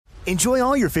Enjoy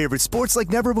all your favorite sports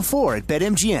like never before at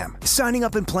BetMGM. Signing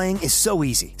up and playing is so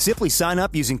easy. Simply sign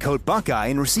up using code Buckeye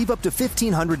and receive up to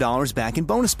 $1,500 back in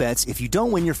bonus bets if you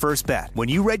don't win your first bet. When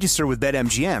you register with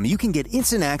BetMGM, you can get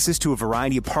instant access to a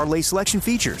variety of parlay selection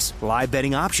features, live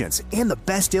betting options, and the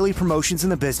best daily promotions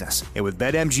in the business. And with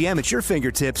BetMGM at your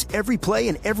fingertips, every play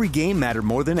and every game matter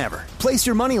more than ever. Place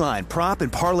your moneyline, prop,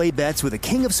 and parlay bets with the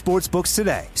king of sportsbooks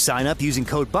today. Sign up using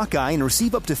code Buckeye and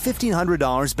receive up to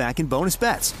 $1,500 back in bonus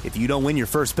bets if you don't win your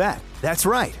first bet. That's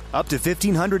right, up to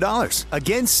 $1,500.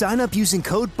 Again, sign up using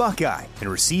code Buckeye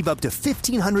and receive up to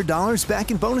 $1,500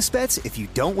 back in bonus bets if you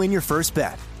don't win your first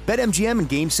bet. BetMGM and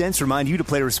GameSense remind you to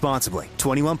play responsibly.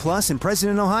 21 plus and present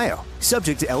in Ohio.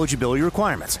 Subject to eligibility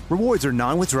requirements. Rewards are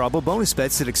non-withdrawable bonus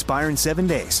bets that expire in 7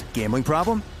 days. Gambling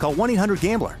problem? Call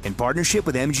 1-800-GAMBLER in partnership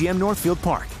with MGM Northfield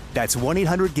Park. That's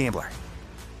 1-800-GAMBLER.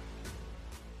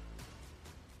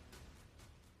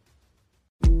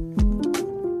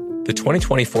 The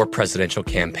 2024 presidential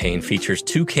campaign features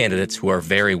two candidates who are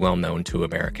very well known to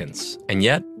Americans. And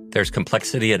yet, there's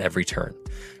complexity at every turn.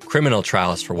 Criminal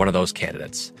trials for one of those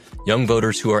candidates. Young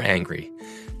voters who are angry.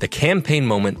 The Campaign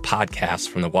Moment podcast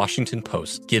from the Washington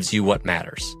Post gives you what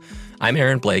matters. I'm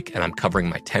Aaron Blake, and I'm covering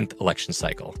my 10th election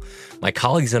cycle. My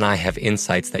colleagues and I have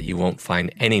insights that you won't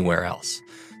find anywhere else.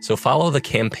 So follow The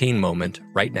Campaign Moment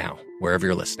right now, wherever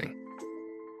you're listening.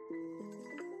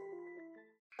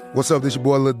 What's up, this your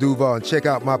boy Lil Duval, and check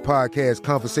out my podcast,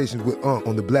 Conversations with Unc,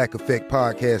 on the Black Effect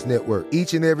Podcast Network.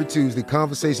 Each and every Tuesday,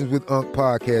 Conversations with Unc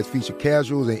podcast feature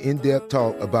casuals and in-depth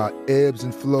talk about ebbs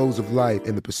and flows of life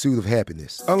and the pursuit of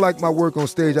happiness. Unlike my work on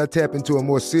stage, I tap into a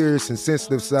more serious and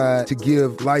sensitive side to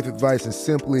give life advice and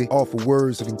simply offer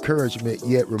words of encouragement,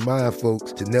 yet remind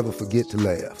folks to never forget to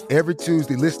laugh. Every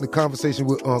Tuesday, listen to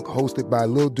Conversations with Unc, hosted by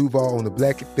Lil Duval on the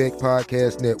Black Effect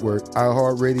Podcast Network,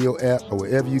 iHeartRadio app, or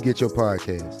wherever you get your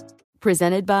podcasts.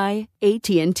 Presented by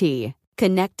AT&T.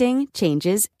 Connecting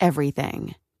changes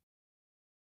everything.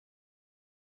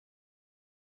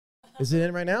 Is it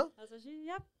in right now?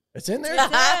 Yep. It's in there?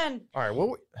 It's in. All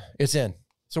right, it's in.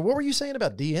 So what were you saying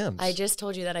about DMs? I just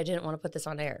told you that I didn't want to put this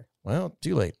on air. Well,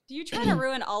 too late. Do you try to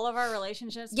ruin all of our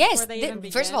relationships Yes. before they even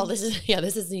begin? First of all, this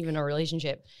isn't even a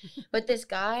relationship. But this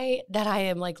guy that I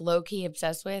am like low-key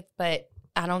obsessed with, but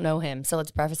I don't know him. So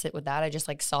let's preface it with that. I just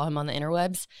like saw him on the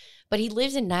interwebs. But he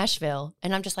lives in Nashville.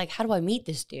 And I'm just like, how do I meet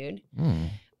this dude?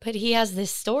 But he has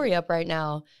this story up right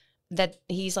now that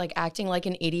he's like acting like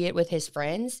an idiot with his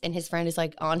friends. And his friend is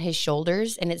like on his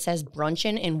shoulders. And it says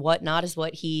brunchin' and whatnot is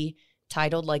what he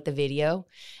titled like the video.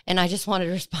 And I just wanted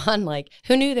to respond like,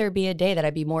 who knew there'd be a day that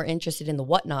I'd be more interested in the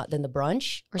whatnot than the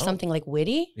brunch or something like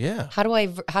witty? Yeah. How do I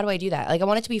do that? Like I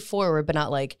want it to be forward, but not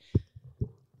like,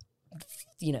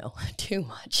 you know, too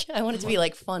much. I want it to be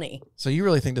like funny. So you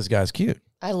really think this guy's cute?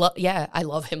 I love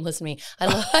him. Listen to me.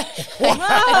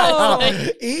 Wow.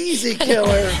 Easy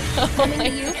killer. Coming to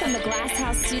you from the Glass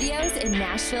House Studios in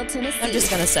Nashville, Tennessee. I'm just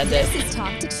going to send it. This is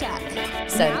Talk to Chuck.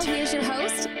 Send. Now here's your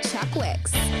host, Chuck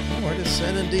Wicks. We're just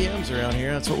sending DMs around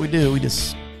here. That's what we do. We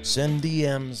just send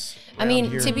DMs. I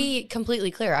mean, here. to be completely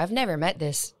clear, I've never met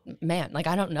this man. Like,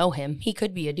 I don't know him. He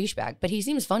could be a douchebag, but he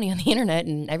seems funny on the internet,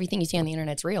 and everything you see on the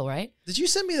internet's real, right? Did you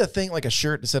send me the thing, like a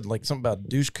shirt that said like something about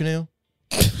douche canoe?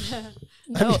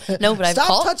 No, but I've Stop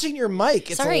called. touching your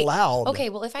mic. It's Sorry. loud. Okay,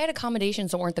 well, if I had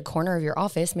accommodations that weren't the corner of your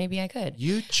office, maybe I could.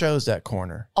 You chose that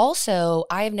corner. Also,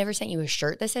 I have never sent you a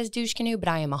shirt that says douche canoe, but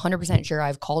I am 100% sure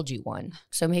I've called you one.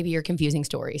 So maybe you're confusing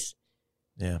stories.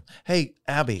 Yeah. Hey,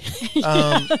 Abby,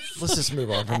 let's just move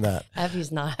on from that.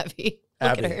 Abby's not happy.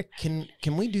 Look at her. Abby,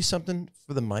 can we do something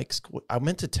for the mics? I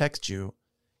meant to text you.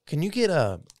 Can you get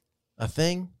a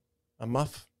thing, a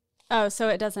muff? Oh, so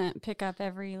it doesn't pick up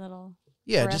every little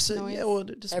breath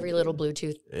noise? Just Every little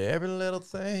Bluetooth. every little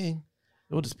thing.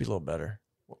 It will just be a little better.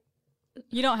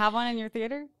 You don't have one in your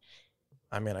theater?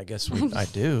 I mean, I guess I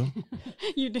do.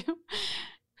 You do?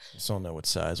 Just don't know what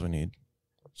size we need.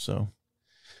 So,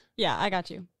 Yeah, I got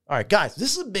you. all right, guys,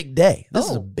 this is a big day. This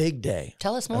is Oh. a big day.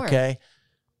 Tell us more. Okay.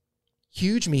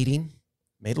 Huge meeting.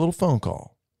 Made a little phone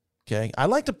call. Okay. I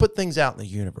like to put things out in the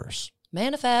universe.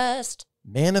 Manifest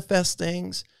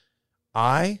things.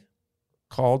 I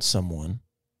called someone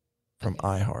from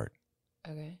iHeart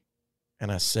Okay.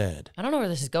 and I said, I don't know where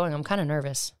this is going. I'm kind of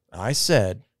nervous. I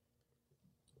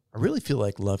really feel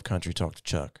like Love Country Talk to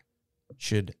Chuck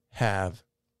should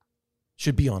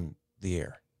be on the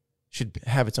air, should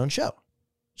have its own show,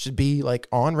 should be like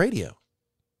on radio.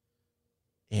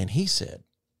 And he said,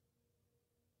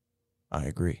 I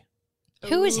agree.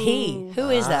 Who is he? Who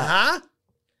is that?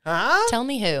 Huh? Tell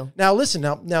me who. Now listen,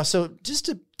 now so just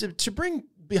to bring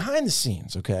behind the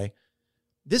scenes, okay?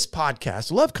 This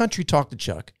podcast, Love Country Talk to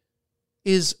Chuck,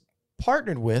 is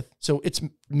partnered with, so it's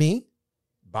me,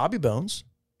 Bobby Bones,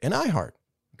 and iHeart.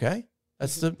 Okay.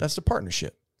 That's the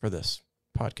partnership for this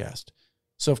podcast.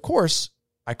 So of course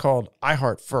I called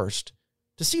iHeart first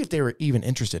to see if they were even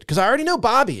interested. Because I already know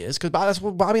Bobby is, because that's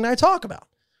what Bobby and I talk about.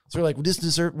 So we're like,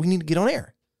 well, we need to get on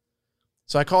air.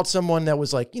 So I called someone that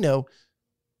was like,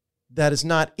 that is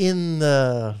not in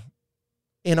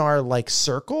our like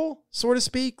circle, so to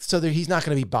speak. So that he's not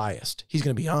going to be biased. He's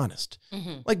going to be honest.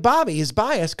 Mm-hmm. Like Bobby is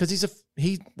biased because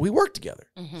we work together.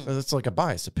 Mm-hmm. So that's like a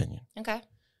biased opinion. Okay.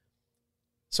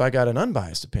 So I got an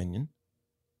unbiased opinion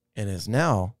and has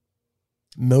now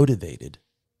motivated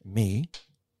me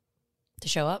to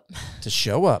show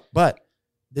up. But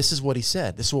this is what he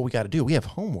said. This is what we got to do. We have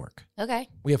homework. Okay.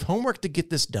 We have homework to get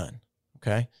this done.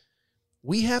 Okay.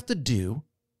 We have to do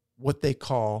what they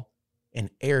call an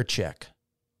air check.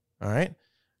 All right.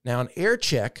 Now, an air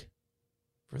check,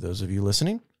 for those of you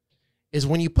listening, is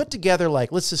when you put together,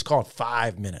 like, let's just call it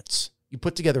 5 minutes. You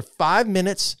put together 5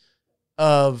 minutes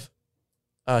of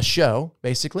a show,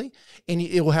 basically, and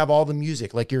it will have all the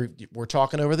music. Like we're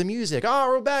talking over the music. Oh,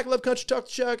 we're back. Love Country Talk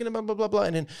to Chuck and blah, blah, blah, blah.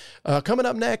 And then coming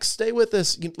up next, stay with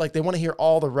us. Like they want to hear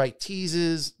all the right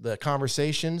teases, the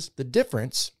conversations. The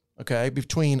difference, okay,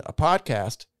 between a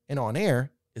podcast and on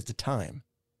air is the time,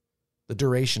 the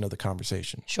duration of the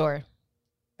conversation. Sure.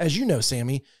 As you know,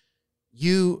 Sammy,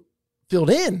 you filled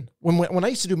in when I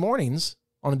used to do mornings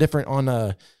on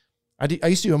I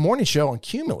used to do a morning show on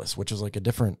Cumulus, which is like it's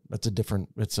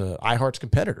a iHeart's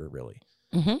competitor, really.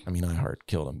 Mm-hmm. I mean, iHeart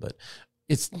killed them, but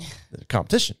it's the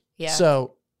competition. Yeah.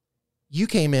 So you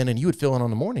came in and you would fill in on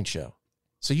the morning show.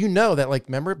 So that, like,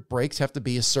 remember, breaks have to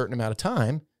be a certain amount of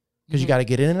time because you got to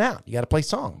get in and out. You got to play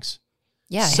songs.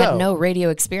 Yeah, I had no radio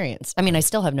experience. I mean, I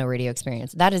still have no radio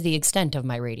experience. That is the extent of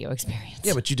my radio experience.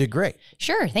 Yeah, but you did great.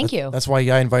 Sure, thank you. That's why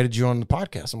I invited you on the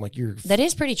podcast. I'm like, that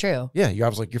is pretty true. Yeah, I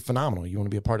was like, you're phenomenal. You want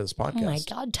to be a part of this podcast. Oh my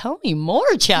God, tell me more,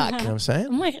 Chuck. You know what I'm saying?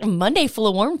 I'm like, Monday full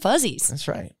of warm fuzzies. That's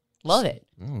right. Love it.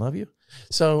 Love you.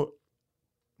 So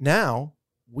now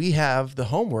we have the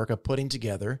homework of putting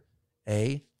together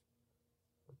a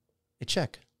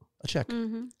check.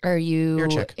 Mm-hmm. Are you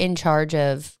in charge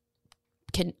of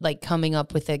coming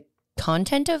up with the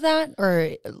content of that,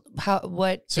 or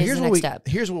what is the next step?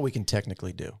 Here's what we can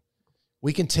technically do.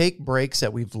 We can take breaks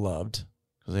that we've loved,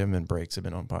 because they haven't been breaks, they've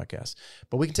been on podcasts,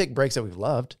 but we can take breaks that we've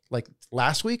loved. Like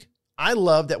last week, I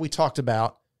love that we talked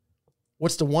about you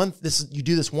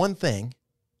do this one thing,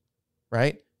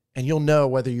 right? And you'll know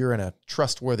whether you're in a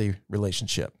trustworthy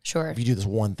relationship. Sure. If you do this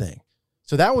one thing.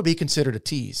 So that would be considered a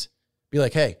tease. Be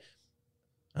like, hey,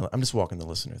 I'm just walking the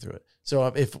listener through it. So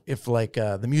if like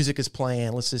the music is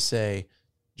playing, let's just say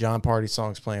John Party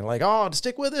song's playing, like, oh,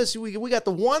 stick with us. We got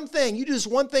the one thing. You do this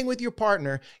one thing with your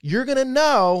partner. You're going to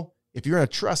know if you're in a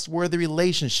trustworthy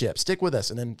relationship. Stick with us.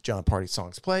 And then John Party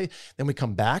songs play. Then we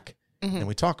come back and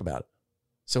we talk about it.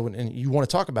 So and you want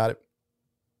to talk about it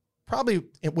probably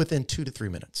within 2 to 3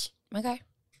 minutes. Okay.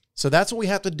 So that's what we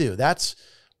have to do.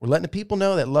 We're letting the people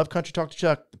know that love Country Talk to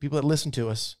Chuck, the people that listen to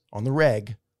us on the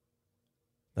reg.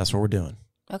 That's what we're doing.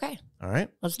 Okay. All right.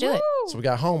 Let's do it. So we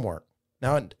got homework.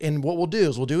 Now, and what we'll do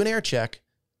is we'll do an air check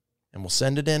and we'll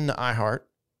send it in to iHeart.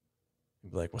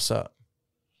 We'll be like, what's up?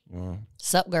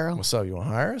 Sup, girl? What's up? You want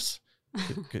to hire us? Let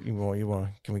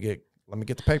me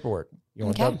get the paperwork. You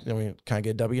want can I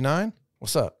get a W-9?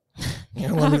 What's up?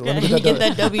 Let me get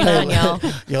that W-9,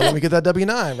 y'all. Let me get that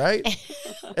W-9, right?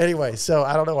 Anyway, so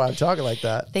I don't know why I'm talking like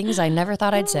that. Things I never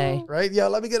thought I'd say. Right? Yeah,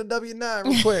 let me get a W-9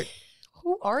 real quick.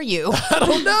 Who are you?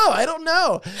 I don't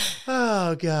know.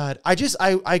 Oh God. I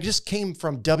just came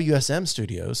from WSM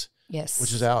Studios. Yes.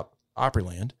 Which is out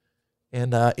Opryland,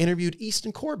 and interviewed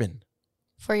Easton Corbin.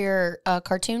 For your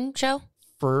cartoon show?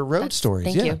 For Road Stories.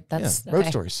 Thank you. That's Road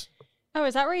Stories. Oh,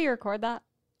 is that where you record that?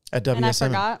 At WSM. And I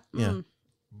forgot? Yeah.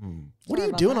 What are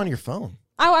you doing on your phone?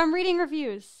 Oh, I'm reading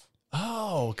reviews.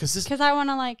 Oh, because I want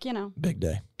to big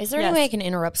day. Is there any way I can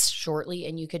interrupt shortly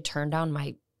and you could turn down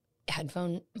my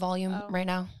headphone volume right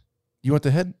now? You want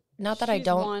the head? Not that I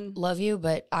don't love you,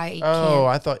 but I can't.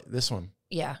 I thought this one.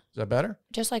 Yeah. Is that better?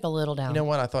 Just like a little down. You know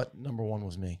what? I thought number one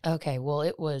was me. Okay. Well,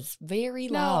 it was very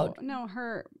loud. No,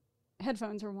 her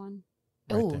headphones are one.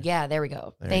 Oh, yeah. There we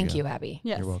go. Thank you, Abby.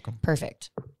 Yes. You're welcome.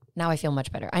 Perfect. Now I feel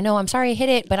much better. I know. I'm sorry I hit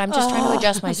it, but I'm just trying to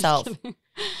adjust myself.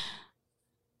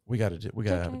 We got to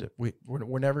have it.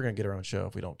 We're never going to get our own show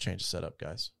if we don't change the setup,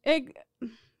 guys.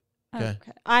 Okay.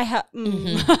 I have.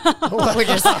 We're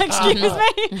just. Excuse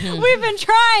me. We've been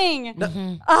trying.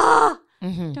 No.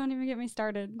 Don't even get me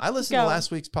started. I listened to last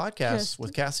week's podcast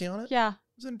with Cassie on it. Yeah. It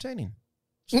was entertaining.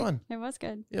 It was fun. It was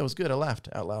good. Yeah, it was good. I laughed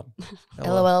out loud.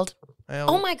 LOL'd.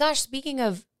 Oh my gosh. Speaking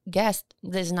of guest.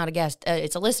 This is not a guest.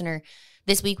 It's a listener.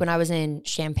 This week when I was in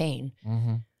Champaign,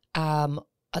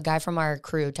 a guy from our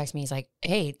crew texted me. He's like,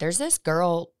 "Hey, there's this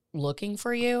girl looking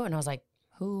for you," and I was like,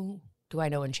 "Who do I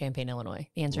know in Champaign, Illinois?"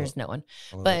 The answer is no one.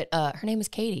 But her name is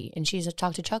Katie, and she's a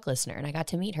Talk to Chuck listener, and I got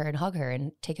to meet her and hug her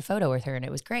and take a photo with her, and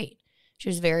it was great. She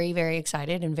was very, very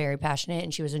excited and very passionate,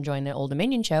 and she was enjoying the Old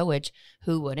Dominion show, which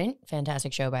who wouldn't?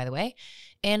 Fantastic show, by the way.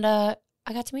 And I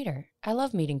got to meet her. I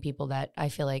love meeting people that I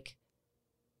feel like,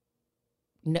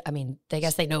 I mean, I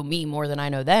guess they know me more than I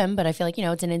know them, but I feel like,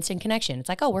 it's an instant connection. It's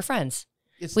like, oh, we're friends.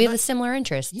 We have a similar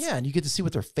interest. Yeah, and you get to see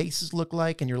what their faces look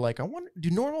like, and you're like, I wonder, do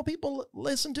normal people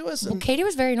listen to us? And well, Katie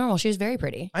was very normal. She was very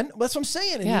pretty. That's what I'm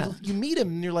saying. And you meet him,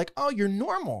 and you're like, oh, you're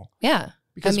normal. Yeah.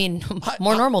 Because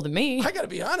more normal than me. I got to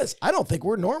be honest. I don't think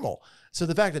we're normal. So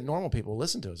the fact that normal people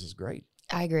listen to us is great.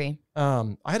 I agree.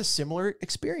 I had a similar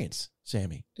experience,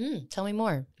 Sammy. Tell me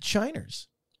more. Shiners.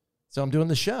 So I'm doing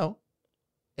the show,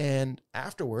 and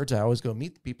afterwards, I always go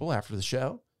meet the people after the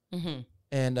show. Mm-hmm.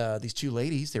 And these two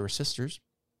ladies, they were sisters,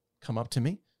 come up to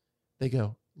me. They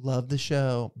go, "Love the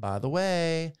show. By the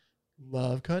way,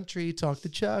 love country. Talk to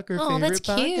Chuck. Her favorite that's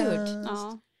podcast." Cute.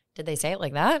 Aw. Did they say it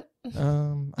like that? I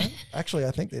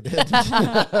think they did.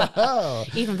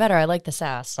 Even better. I like the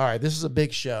sass. All right, this is a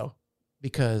big show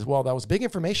because, well, that was big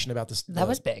information about this. That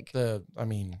was big.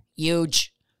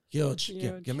 Huge.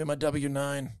 Give me my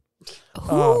W-9.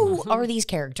 Who are these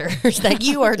characters that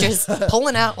you are just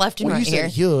pulling out left and right you here?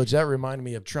 Said huge. That reminded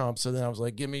me of Trump. So then I was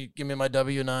like, give me my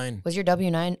W-9. Was your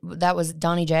W-9? That was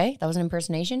Donnie J? That was an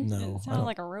impersonation? No. It sounded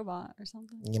like a robot or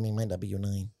something. Give me my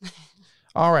W-9.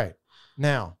 All right.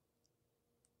 Now,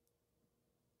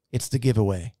 it's the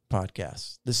giveaway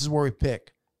podcast. This is where we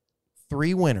pick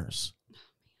 3 winners.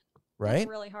 Right? That's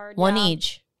really hard. One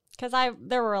each. Because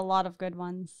there were a lot of good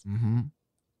ones. Mm-hmm.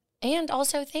 And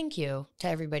also thank you to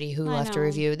everybody who left a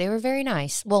review. They were very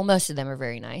nice. Well, most of them are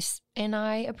very nice. And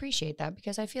I appreciate that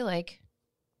because I feel like,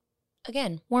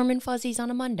 again, warm and fuzzies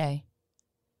on a Monday.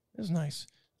 It was nice.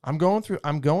 I'm going through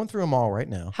them all right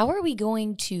now. How are we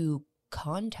going to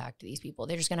contact these people?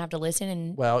 They're just going to have to listen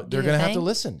and they're going to have to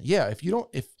listen. Yeah,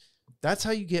 if that's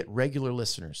how you get regular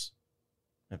listeners.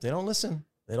 If they don't listen,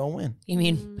 they don't win. You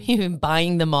mean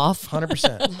buying them off?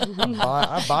 100%.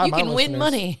 I buy you my can listeners. win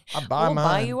money. I buy we'll mine.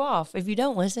 buy you off. If you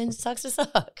don't listen, it sucks to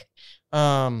suck.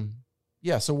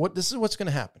 Yeah, so this is what's going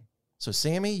to happen. So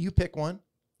Sammy, you pick one.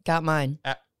 Got mine.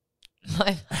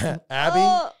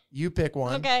 Abby, you pick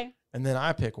one. Okay. And then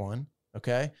I pick one.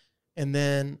 Okay. And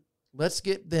then let's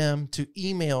get them to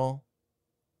email.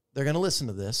 They're going to listen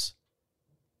to this.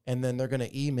 And then they're going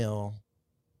to email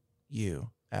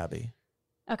you, Abby.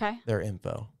 Okay. Their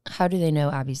info. How do they know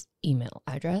Abby's email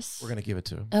address? We're going to give it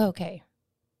to them. Oh, okay.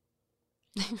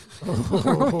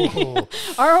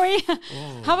 Are we?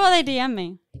 How about they DM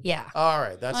me? Yeah. All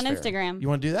right. That's on fair. Instagram. You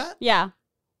want to do that? Yeah.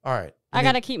 All right. I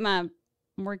got to keep my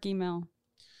work email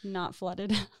not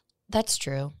flooded. That's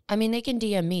true. I mean, they can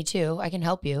DM me too. I can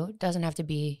help you. It doesn't have to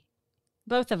be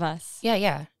both of us.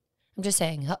 Yeah. I'm just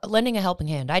saying, lending a helping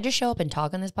hand. I just show up and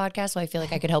talk on this podcast, so I feel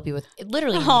like I could help you with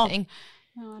literally anything.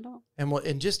 No, I don't.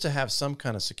 And just to have some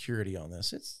kind of security on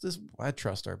this, I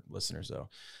trust our listeners though,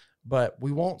 but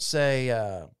we won't say,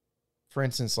 for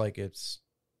instance, like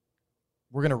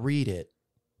we're gonna read it.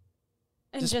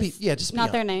 And just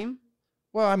not their name.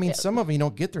 Well, I mean, some of them you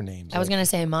don't get their names. I was gonna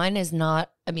say mine is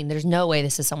not. I mean, there's no way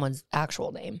this is someone's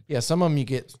actual name. Yeah, some of them you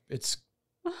get.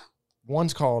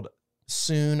 One's called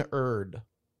Soon Erd,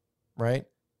 right?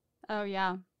 Oh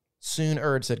yeah. Soon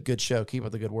Erd said, "Good show. Keep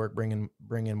up the good work. Bring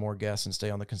in more guests and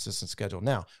stay on the consistent schedule."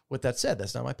 Now, with that said,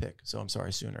 that's not my pick. So I'm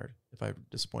sorry, Soon Erd, if I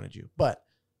disappointed you. But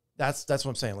that's what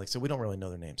I'm saying. Like, so we don't really know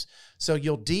their names. So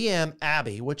you'll DM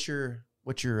Abby. What's your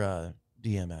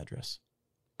DM address?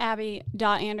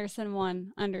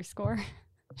 Abby.Anderson1_. I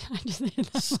just did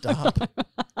that. Stop.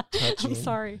 I'm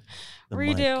sorry.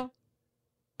 Redo.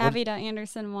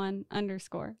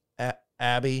 Abby.Anderson1_.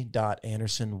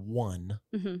 Abby.Anderson1.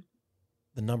 Mm-hmm.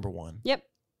 The number 1. Yep.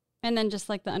 And then just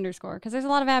like the underscore, because there's a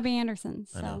lot of Abby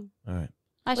Andersons. So. I know. All right.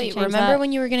 Wait, remember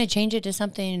when you were going to change it to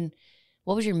something?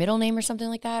 What was your middle name or something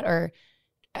like that? Or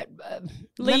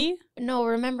Lee?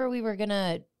 Remember we were going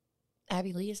to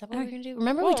Abby Lee? Is that what we were going to do?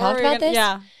 Remember we talked about this?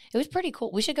 Yeah. It was pretty cool.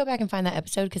 We should go back and find that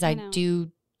episode because I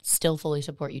do still fully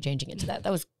support you changing it to that.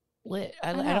 That was lit.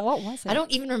 I don't, what was it? I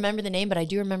don't even remember the name, but I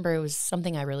do remember it was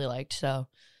something I really liked. So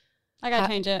I got to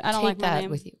change it. I don't like my that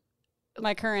name. with you.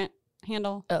 My current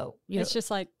handle. Oh, it's just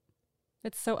like,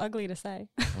 it's so ugly to say.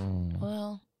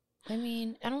 Well, I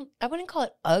mean, I wouldn't call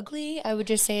it ugly. I would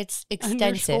just say it's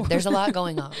extensive. There's a lot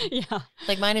going on. Yeah.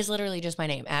 Like mine is literally just my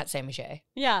name, @Sammy.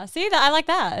 Yeah. See that? I like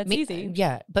that. It's easy.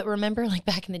 Yeah. But remember like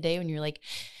back in the day when you're like,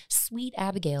 Sweet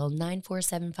Abigail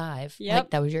 9475. Yep. Like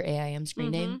that was your AIM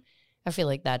screen name. I feel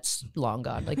like that's long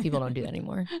gone. Like people don't do that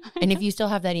anymore. And if you still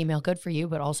have that email, good for you,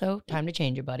 but also time to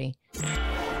change it, buddy.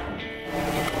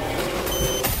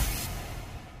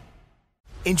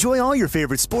 Enjoy all your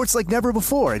favorite sports like never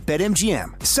before at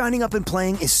BetMGM. Signing up and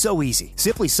playing is so easy.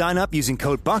 Simply sign up using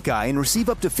code Buckeye and receive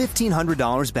up to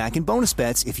 $1,500 back in bonus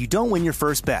bets if you don't win your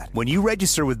first bet. When you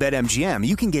register with BetMGM,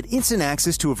 you can get instant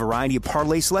access to a variety of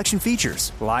parlay selection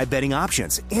features, live betting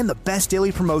options, and the best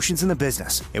daily promotions in the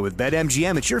business. And with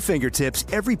BetMGM at your fingertips,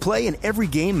 every play and every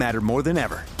game matter more than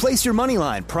ever. Place your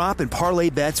moneyline, prop, and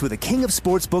parlay bets with the king of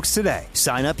sportsbooks today.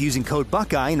 Sign up using code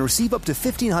Buckeye and receive up to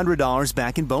 $1,500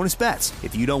 back in bonus bets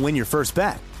if you don't win your first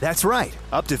bet. That's right,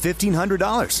 up to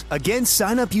 $1,500. Again,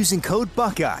 sign up using code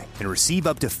Buckeye and receive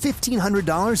up to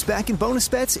 $1,500 back in bonus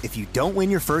bets if you don't win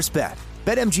your first bet.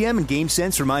 BetMGM and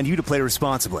GameSense remind you to play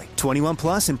responsibly. 21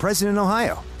 plus and present in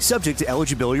Ohio. Subject to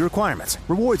eligibility requirements.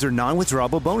 Rewards are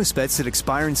non-withdrawable bonus bets that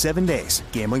expire in 7 days.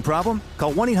 Gambling problem?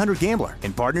 Call 1-800-GAMBLER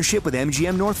in partnership with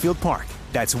MGM Northfield Park.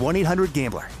 That's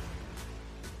 1-800-GAMBLER.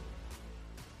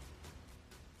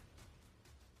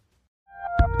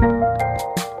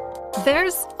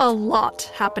 There's a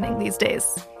lot happening these days,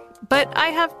 but I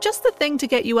have just the thing to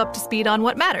get you up to speed on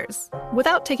what matters,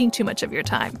 without taking too much of your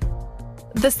time.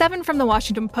 The 7 from the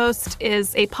Washington Post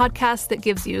is a podcast that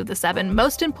gives you the 7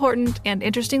 most important and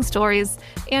interesting stories,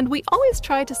 and we always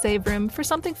try to save room for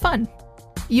something fun.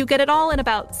 You get it all in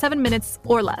about 7 minutes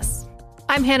or less.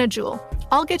 I'm Hannah Jewell.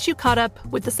 I'll get you caught up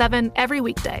with the 7 every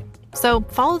weekday, so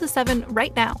follow the 7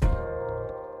 right now.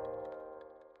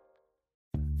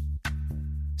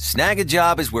 Snag a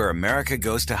Job is where America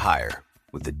goes to hire,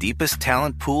 with the deepest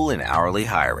talent pool in hourly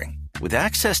hiring. With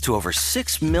access to over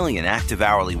 6 million active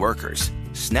hourly workers,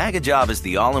 Snag a Job is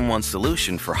the all-in-one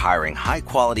solution for hiring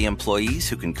high-quality employees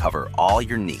who can cover all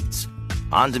your needs.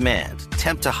 On demand,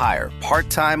 temp to hire,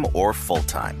 part-time or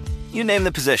full-time. You name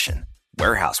the position.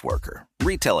 Warehouse worker,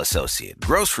 retail associate,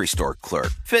 grocery store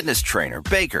clerk, fitness trainer,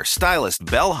 baker, stylist,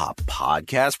 bellhop,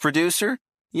 podcast producer.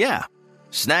 Yeah,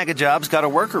 Snag a Job's got a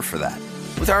worker for that.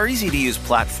 With our easy-to-use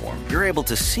platform, you're able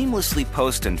to seamlessly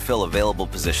post and fill available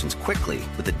positions quickly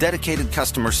with a dedicated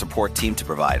customer support team to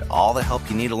provide all the help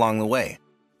you need along the way.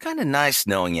 Kind of nice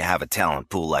knowing you have a talent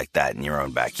pool like that in your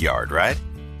own backyard, right?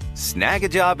 Snag a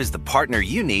Job is the partner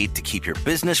you need to keep your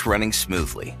business running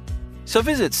smoothly. So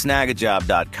visit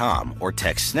snagajob.com or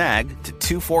text SNAG to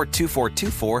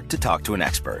 242424 to talk to an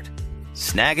expert.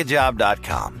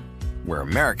 Snagajob.com, where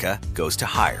America goes to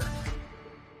hire.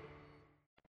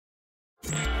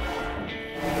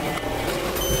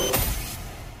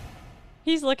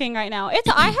 He's looking right now.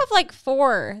 I have like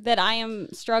 4 that I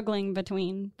am struggling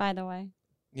between, by the way.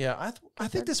 Yeah, I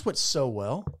think this went so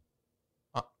well.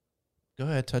 Go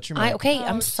ahead, touch your mic.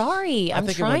 I'm sorry. I'm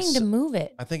trying to move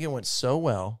it. I think it went so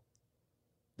well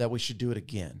that we should do it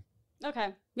again. Okay.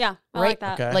 Yeah, I like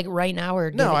that. Okay. Like right now or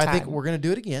no, I think we're going to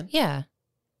do it again. Yeah.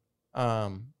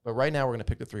 But right now we're going to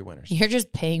pick the 3 winners. You're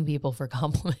just paying people for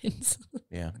compliments.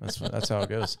 Yeah, that's how it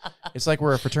goes. It's like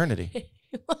we're a fraternity.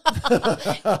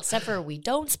 Except for we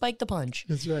don't spike the punch.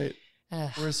 That's right.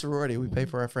 We're a sorority. We pay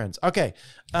for our friends. Okay.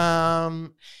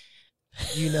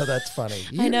 You know that's funny.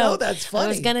 I know that's funny. I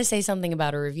was going to say something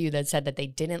about a review that said that they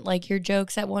didn't like your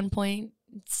jokes at one point.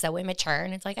 It's so immature.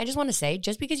 And it's like, I just want to say,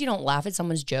 just because you don't laugh at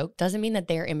someone's joke doesn't mean that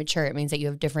they're immature. It means that you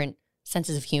have different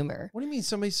senses of humor. What do you mean?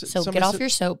 Somebody get off your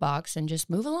soapbox and just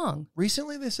move along.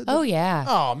 Recently they said Oh, yeah.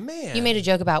 Oh, man. You made a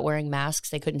joke about wearing masks.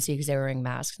 They couldn't see because they were wearing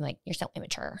masks. And like, you're so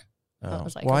immature. Oh. I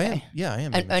was like, well, okay. I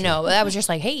am. I know. That was just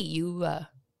like, hey, you.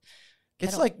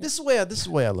 It's like, this is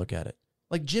the way I look at it.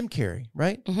 Like Jim Carrey,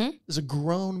 right? Mm-hmm. Is a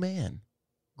grown man.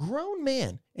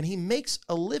 And he makes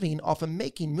a living off of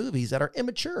making movies that are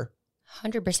immature.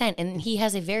 100%. And he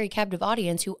has a very captive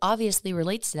audience who obviously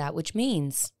relates to that, which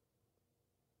means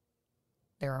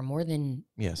there are more than.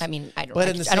 Yes. I mean, I don't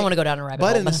want to go down a rabbit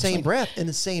hole. But in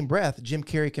the same breath, Jim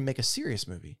Carrey can make a serious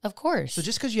movie. Of course. So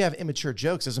just because you have immature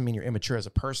jokes doesn't mean you're immature as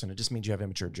a person. It just means you have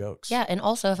immature jokes. Yeah. And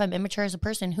also, if I'm immature as a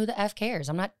person, who the F cares?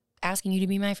 I'm not asking you to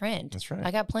be my friend. That's right.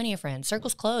 I got plenty of friends.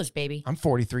 Circle's closed, baby. I'm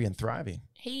 43 and thriving.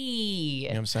 Hey. You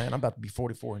know what I'm saying? I'm about to be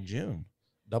 44 in June.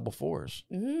 Double 4s.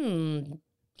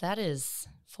 That is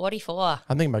 44.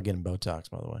 I'm thinking about getting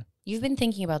Botox, by the way. You've been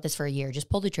thinking about this for a year. Just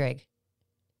pull the trig.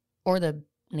 Or the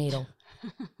needle.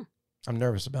 I'm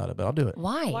nervous about it, but I'll do it.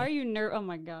 Why? Why are you nervous? Oh,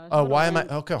 my gosh. Oh, why am I?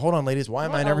 Okay, hold on, ladies. Why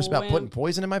am I nervous about putting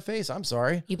poison in my face? I'm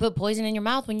sorry. You put poison in your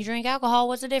mouth when you drink alcohol.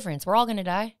 What's the difference? We're all going to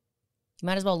die. You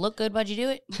might as well look good, but you do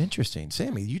it. Interesting.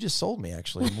 Sammy, you just sold me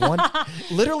actually.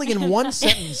 Literally in one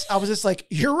sentence, I was just like,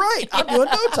 you're right. I'm doing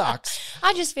Botox.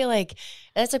 I just feel like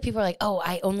that's what people are like, oh,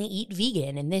 I only eat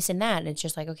vegan and this and that. And it's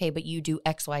just like, okay, but you do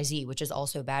XYZ, which is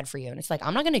also bad for you. And it's like,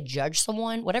 I'm not going to judge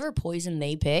someone. Whatever poison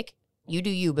they pick, you do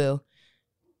you, boo.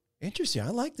 Interesting. I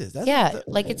like this.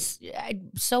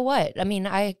 So what? I mean,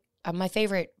 my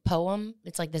favorite poem,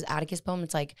 it's like this Atticus poem.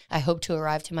 It's like, I hope to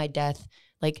arrive to my death,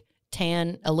 like,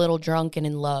 tan, a little drunk and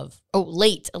in love. Oh,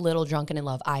 late, a little drunk and in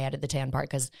love. I added the tan part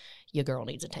because your girl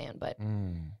needs a tan, but.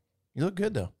 You look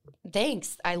good, though.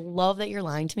 Thanks. I love that you're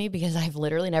lying to me because I've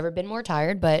literally never been more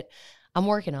tired, but I'm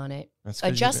working on it.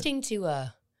 Adjusting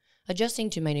to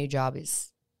my new job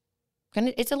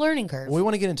it's a learning curve. Well, we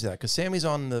want to get into that because Sammy's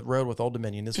on the road with Old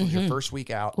Dominion. This was your first week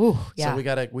out. Ooh, yeah. So we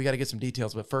gotta get some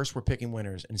details. But first, we're picking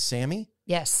winners. And Sammy,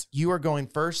 yes, you are going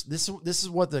first. This is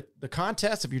what the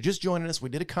contest. If you're just joining us, we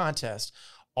did a contest.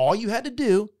 All you had to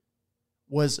do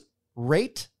was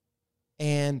rate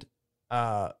and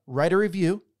write a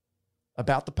review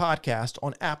about the podcast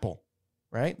on Apple.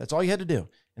 Right? That's all you had to do.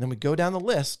 And then we go down the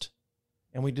list,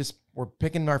 and we're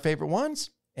picking our favorite ones.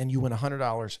 And you win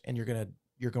 $100, and you're going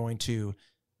to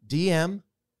DM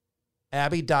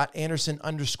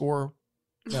Abby.Anderson_.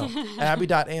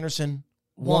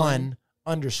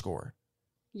 Abby.Anderson1_.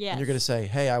 Yes. And you're going to say,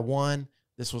 hey, I won.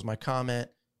 This was my comment.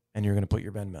 And you're going to put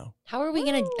your Venmo. How are we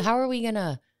going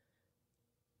to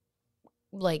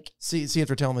like see if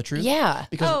they're telling the truth? Yeah.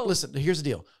 Because listen, here's the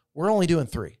deal. We're only doing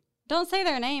 3. Don't say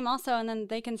their name also, and then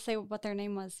they can say what their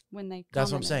name was when they commented.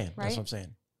 That's what I'm saying. Right? That's what I'm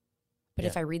saying. But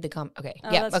if I read the comment, okay.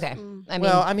 Oh, yeah, okay.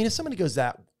 I mean, if somebody goes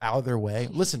that out of their way,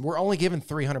 listen, we're only giving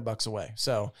 $300 away.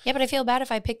 So yeah, but I feel bad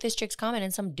if I pick this chick's comment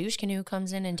and some douche canoe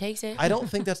comes in and takes it. I don't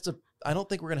think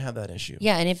we're gonna have that issue.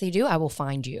 Yeah, and if they do, I will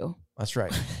find you. That's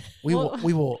right. We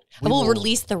will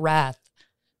release the wrath.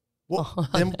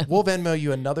 Then we'll Venmo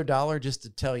you another $1 just to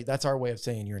tell you. That's our way of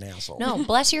saying you're an asshole. No,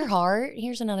 bless your heart.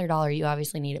 Here's another $1. You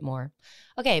obviously need it more.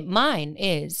 Okay, mine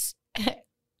is.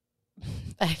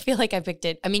 I feel like I picked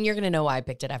it. I mean, you're going to know why I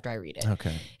picked it after I read it.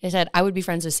 Okay. It said, I would be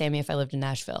friends with Sammy if I lived in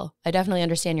Nashville. I definitely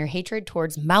understand your hatred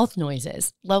towards mouth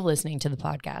noises. Love listening to the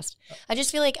podcast. I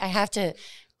just feel like I have to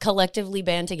collectively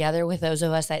band together with those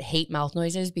of us that hate mouth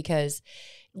noises because,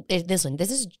 listen,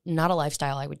 this is not a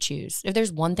lifestyle I would choose. If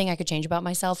there's one thing I could change about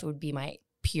myself, it would be my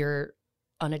pure,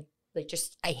 I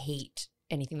hate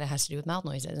anything that has to do with mouth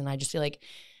noises. And I just feel like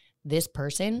this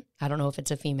person, I don't know if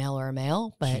it's a female or a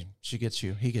male, but she gets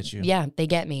you. He gets you. Yeah, they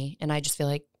get me. And I just feel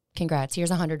like, congrats. Here's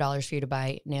 $100 for you to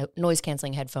buy noise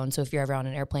canceling headphones. So if you're ever on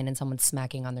an airplane and someone's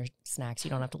smacking on their snacks,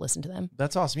 you don't have to listen to them.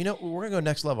 That's awesome. You know, we're going to go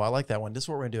next level. I like that one. This is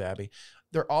what we're going to do, Abby.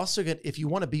 They're also good. If you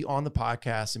want to be on the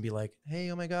podcast and be like, hey,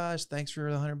 oh my gosh, thanks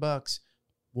for the $100.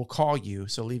 We'll call you.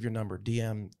 So leave your number,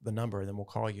 DM the number, and then we'll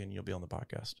call you and you'll be on the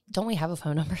podcast. Don't we have a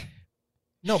phone number?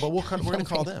 No, but we're going to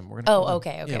call them.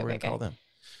 Okay. Yeah, we're going to call them.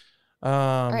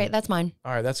 All right, that's mine.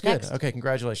 All right, that's good. Next. Okay,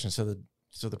 congratulations. So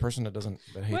the person that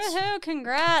hates. Woohoo!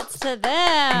 Congrats to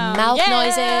them. Mouth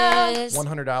noises.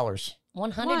 $100.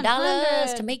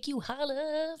 $100 to make you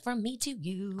holler from me to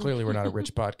you. Clearly, we're not a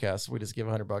rich podcast. We just give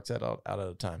 $100 out at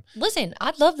a time. Listen,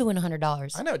 I'd love to win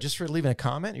 $100. I know, just for leaving a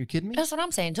comment. Are you kidding me? That's what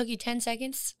I'm saying. It took you 10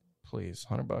 seconds. Please,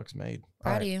 $100 made.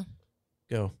 Proud of you.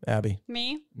 Go, Abby.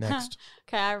 Me? Next.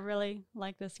 Okay, I really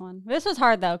like this one. This was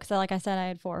hard, though, because like I said, I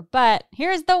had 4. But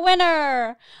here's the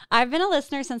winner. I've been a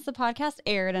listener since the podcast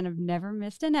aired and have never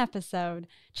missed an episode.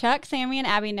 Chuck, Sammy, and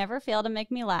Abby never fail to make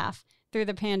me laugh. Through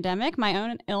the pandemic, my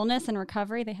own illness and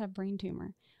recovery, they had a brain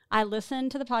tumor. I listen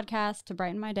to the podcast to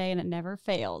brighten my day, and it never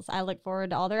fails. I look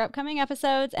forward to all their upcoming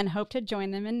episodes and hope to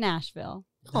join them in Nashville.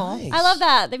 Nice. I love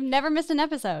that. They've never missed an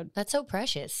episode. That's so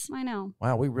precious. I know.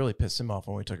 Wow, we really pissed him off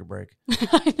when we took a break.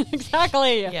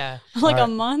 Exactly. Yeah. Like a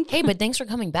month. Hey, but thanks for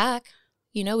coming back.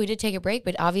 You know, we did take a break,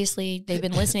 but obviously they've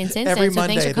been listening since then, so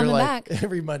thanks for coming back.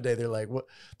 Every Monday, they're like, what?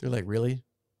 They're like, really?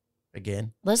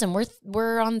 Again? Listen,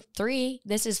 we're on 3.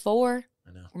 This is 4.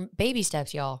 I know. Baby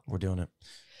steps, y'all. We're doing it.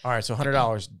 All right, so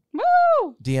 $100.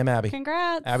 Woo! DM Abby.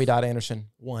 Congrats.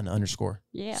 Abby.Anderson1_.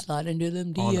 Yeah. Slide into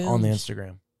them DMs. On the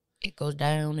Instagram. It goes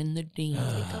down in the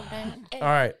DMs. All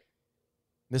right.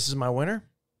 This is my winner.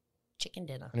 Chicken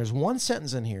dinner. And there's one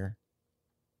sentence in here.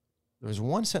 There's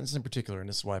one sentence in particular, and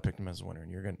this is why I picked him as a winner.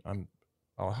 And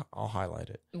I'll highlight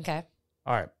it. Okay.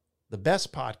 All right. The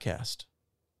best podcast.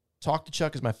 Talk to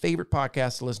Chuck is my favorite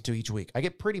podcast to listen to each week. I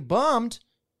get pretty bummed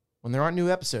when there aren't new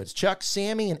episodes. Chuck,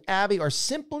 Sammy, and Abby are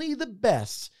simply the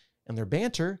best, and their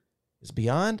banter is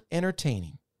beyond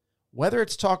entertaining. Whether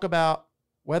it's talk about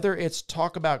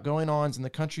going-ons in the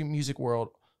country music world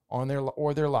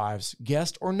or their lives,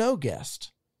 guest or no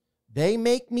guest, They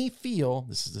make me feel,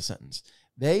 this is the sentence,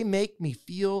 they make me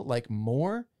feel like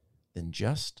more than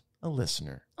just a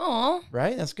listener. Aw.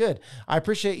 Right? That's good. I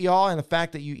appreciate y'all and the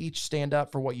fact that you each stand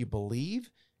up for what you believe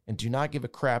and do not give a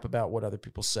crap about what other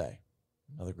people say.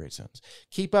 Another great sentence.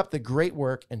 Keep up the great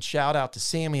work and shout out to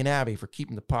Sammy and Abby for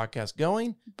keeping the podcast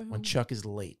going when Chuck is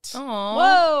late. Aw.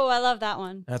 Whoa, I love that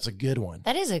one. That's a good one.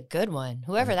 That is a good one.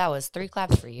 Whoever that was, 3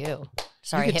 claps for you.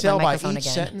 Sorry, you can hit tell my by microphone each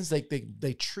again. sentence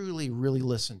they truly, really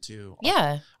listen to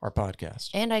our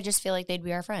podcast. And I just feel like they'd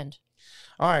be our friend.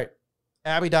 All right.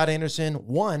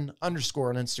 Abby.Anderson1_ on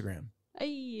Instagram.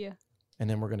 Hey. And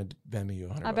then we're going to Venmo you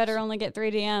 $100. I better only get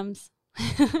 3 DMs.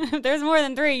 If there's more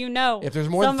than 3, you know. If there's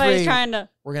more somebody's than 3, trying to.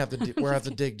 we're going to have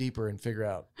to dig deeper and figure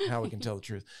out how we can tell the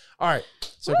truth. All right.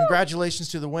 So congratulations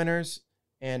to the winners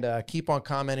and keep on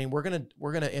commenting. We're going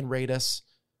to enrate us.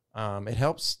 It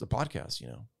helps the podcast, you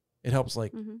know. It helps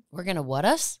like We're going to what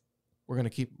us? We're going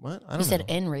to keep what? I don't You said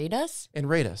know. enrate us?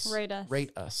 Enrate us. Rate us.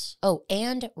 Rate us. Oh,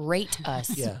 and rate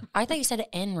us. Yeah. I thought you said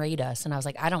enrate us, and I was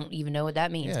like, I don't even know what that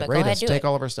means. Yeah, but rate go ahead, us. do Take it.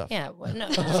 all of our stuff. Yeah, well, no,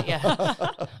 yeah.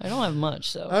 I don't have much,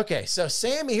 so. Okay, so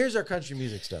Sammy, here's our country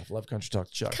music stuff. Love Country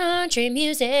Talk Chuck. Country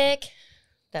music.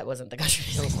 That wasn't the country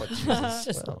music.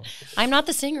 Just- Well. I'm not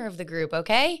the singer of the group,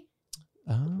 okay?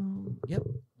 Yep.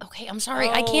 Okay, I'm sorry.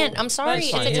 I can't. I'm sorry. That's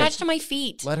It's fine. attached to my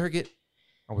feet. Let her get.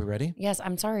 Are we ready? Yes,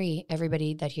 I'm sorry,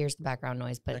 everybody that hears the background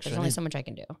noise, but Actually, there's only so much I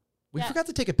can do. We Yeah. forgot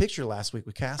to take a picture last week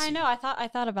with Cassie. I know. I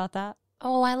thought about that.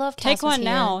 Oh, I love Take Cass one was here.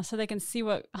 now so they can see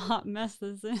what hot mess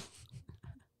this is.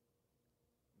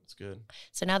 That's good.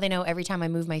 So now they know every time I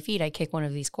move my feet, I kick one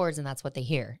of these chords, and that's what they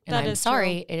hear. And That I'm is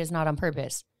sorry, it is not on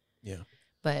purpose. Yeah.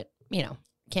 But, you know,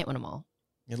 can't win them all.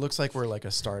 It looks like we're like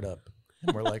a startup.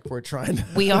 And we're trying to.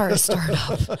 We are a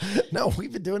startup. No,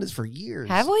 we've been doing this for years.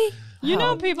 Have we? You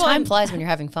know, Wow. people. Time flies when you're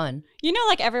having fun. You know,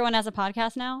 like everyone has a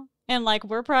podcast now, and like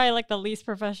we're probably like the least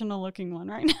professional looking one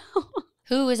right now.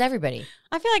 Who is everybody?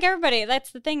 I feel like everybody. That's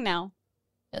the thing now.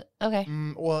 Okay.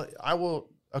 Well, I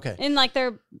will. Okay. In like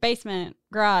their basement,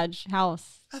 garage,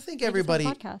 house. I think They just have everybody.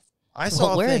 podcasts. I saw.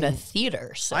 Well, we're in a thing-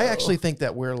 theater, so. I actually think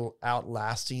that we're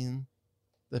outlasting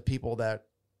the people that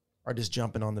are just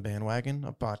jumping on the bandwagon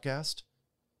of podcast.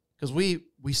 Because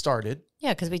we started.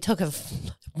 Yeah, because we took a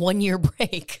 1 year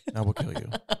break. I will kill you.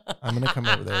 I'm going to come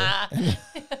over there.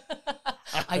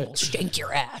 I will shank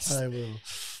your ass. I will.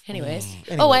 Anyways.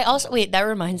 Anyway. Oh, I also, wait, that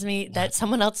reminds me that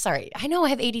someone else, sorry, I know I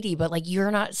have ADD, but like you're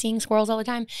not seeing squirrels all the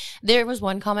time. There was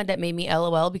one comment that made me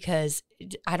LOL because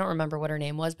I don't remember what her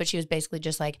name was, but she was basically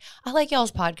just like, I like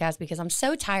y'all's podcast because I'm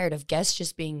so tired of guests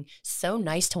just being so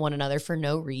nice to one another for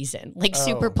no reason. Like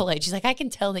super Oh. polite. She's like, I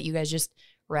can tell that you guys just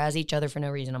razz each other for no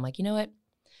reason. I'm like, you know what?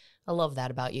 I love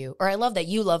that about you. Or I love that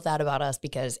you love that about us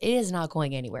because it is not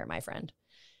going anywhere, my friend.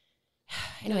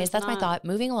 Anyways, It's that's my not. thought.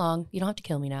 Moving along. You don't have to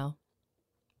kill me now.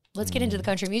 Let's get into the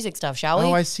country music stuff, shall we?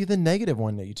 Oh, I see the negative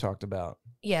one that you talked about.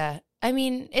 Yeah. I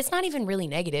mean, it's not even really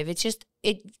negative. It's just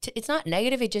it's not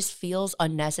negative. It just feels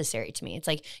unnecessary to me. It's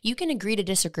like you can agree to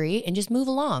disagree and just move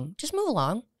along. Just move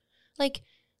along. Like,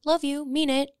 love you, mean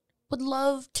it. Would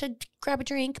love to grab a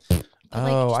drink. But,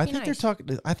 like, Oh, just I be think nice. they're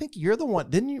talking. I think you're the one.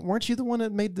 Weren't you the one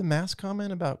that made the mask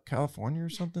comment about California or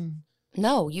something?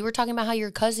 No, you were talking about how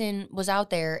your cousin was out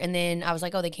there, and then I was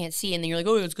like, oh, they can't see, and then you're like,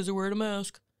 oh, it's because they're wearing a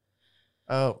mask.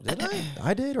 Oh, did I?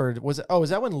 I did, or was it? Oh, is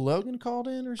that when Logan called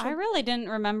in or I something? really didn't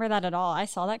remember that at all. I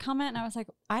saw that comment and I was like,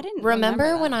 I didn't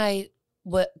Remember when that. I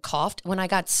coughed, when I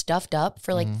got stuffed up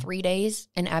for like Mhm. 3 days,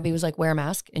 and Abby was like, wear a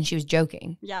mask, and she was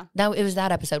joking. Yeah. It was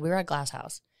that episode. We were at Glass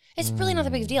House. It's really not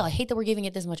that big a Mm. deal. I hate that we're giving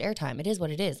it this much airtime. It is what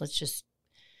it is. Let's just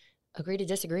agree to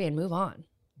disagree and move on.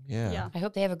 Yeah. Yeah. I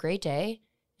hope they have a great day,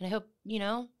 and I hope,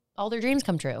 all their dreams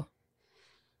come true.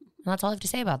 And that's all I have to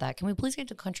say about that. Can we please get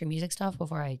to country music stuff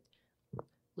before I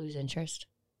lose interest?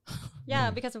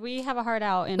 Yeah, because we have a heart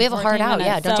out in We have a hard 14 out. Yeah.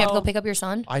 minutes, Don't you have to go so- pick up your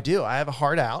son I do. I have a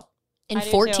heart out. in I do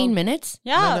 14 too. minutes?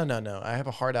 Yeah. No. I have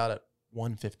a heart out at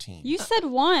 1:15. You said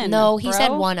one. No, he said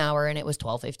bro. 1 hour, and it was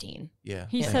 12:15. Yeah.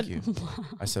 He thank said you.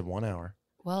 I said 1 hour.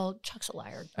 Well, Chuck's a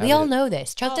liar. Abby We all did- know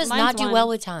this. Chuck Oh, does mine's not do one. well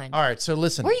with time. All right. So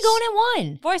listen. Where are you going at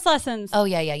 1? voice lessons. Oh,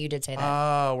 yeah, you did say that.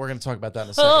 Oh, we're gonna talk about that in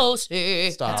a second. Oh,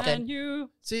 see. Stop. That's good. And you.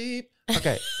 See.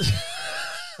 Okay.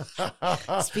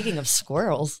 Speaking of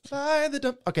squirrels. By the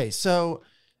dump. Okay, so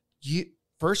you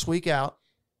first week out,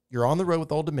 you're on the road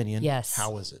with Old Dominion. Yes.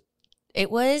 How was it? It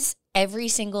was every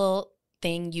single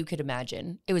thing you could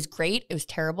imagine. It was great. It was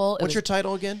terrible. What's your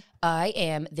title again? I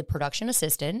am the production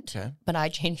assistant, Okay. but I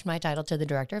changed my title to the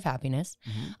director of happiness.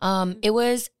 Mhm. It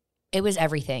was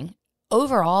everything.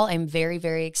 overall, I'm very,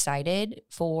 very excited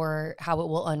for how it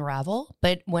will unravel.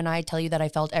 But when I tell you that I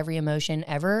felt every emotion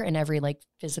ever and every like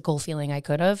physical feeling I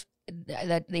could have,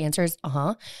 that the answer is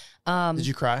Did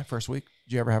you cry first week?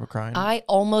 Did you ever have a cry? I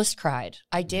almost cried.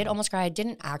 I did almost cry. I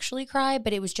didn't actually cry,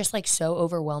 but it was just like so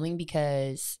overwhelming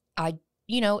because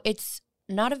it's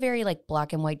not a very like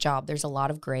black and white job. There's a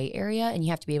lot of gray area and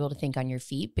you have to be able to think on your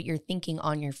feet, but you're thinking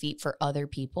on your feet for other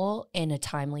people in a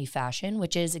timely fashion,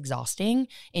 which is exhausting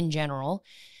in general.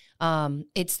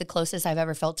 It's the closest I've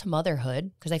ever felt to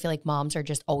motherhood because I feel like moms are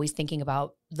just always thinking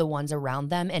about the ones around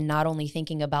them and not only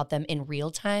thinking about them in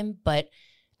real time, but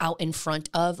out in front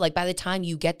of, like by the time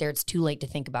you get there, it's too late to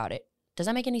think about it. Does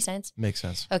that make any sense? Makes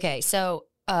sense. Okay. So,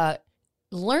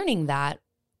 learning that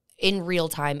in real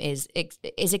time is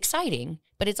exciting,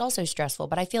 but it's also stressful.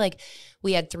 But I feel like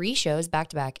we had 3 shows back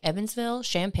to back, Evansville,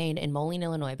 Champaign, and Moline,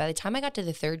 Illinois. By the time I got to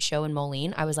the 3rd show in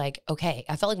Moline, I was like, okay,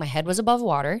 I felt like my head was above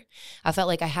water. I felt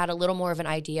like I had a little more of an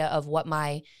idea of what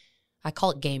I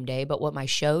call it game day, but what my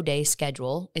show day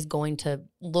schedule is going to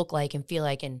look like and feel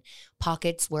like, in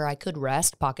pockets where I could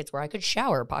rest, pockets where I could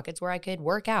shower, pockets where I could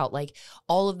work out. Like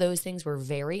all of those things were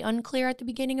very unclear at the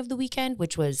beginning of the weekend,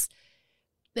 which was,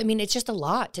 I mean, it's just a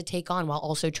lot to take on while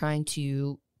also trying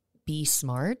to be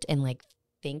smart and like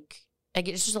think. Like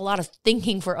it's just a lot of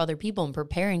thinking for other people and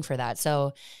preparing for that.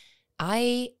 So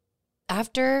with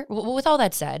all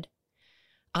that said,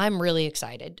 I'm really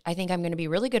excited. I think I'm going to be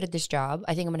really good at this job.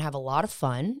 I think I'm going to have a lot of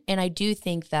fun. And I do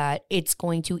think that it's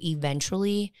going to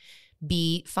eventually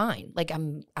be fine. Like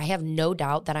I have no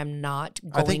doubt that I'm not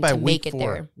going to make it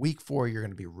there. Week 4, you're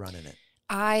going to be running it.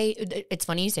 It's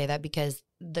funny you say that because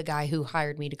the guy who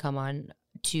hired me to come on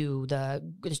to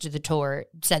the tour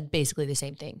said basically the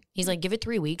same thing. He's like, give it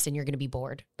 3 weeks and you're going to be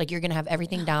bored. Like you're going to have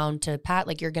everything down to pat.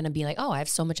 Like you're going to be like, oh, I have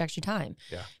so much extra time.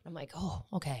 Yeah. I'm like, oh,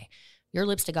 okay. Your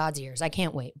lips to God's ears. I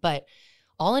can't wait. But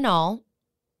all in all,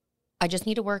 I just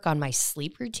need to work on my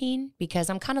sleep routine because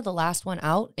I'm kind of the last one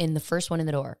out and the first one in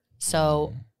the door.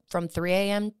 So from 3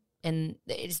 a.m. and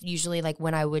it's usually like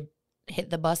when I would hit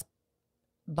the bus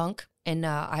bunk and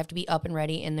I have to be up and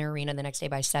ready in the arena the next day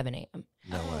by 7 a.m.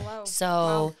 No way. Wow.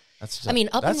 So That's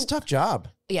that's a tough job.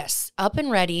 Yes. Up and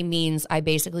ready means I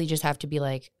basically just have to be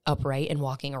like upright and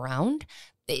walking around.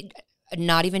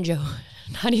 Not even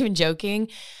joking.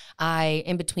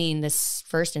 In between this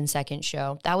first and second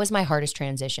show, that was my hardest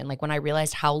transition. Like when I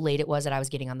realized how late it was that I was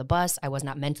getting on the bus, I was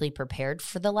not mentally prepared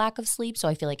for the lack of sleep. So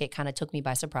I feel like it kind of took me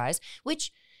by surprise,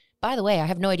 which, by the way, I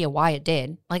have no idea why it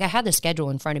did. Like I had the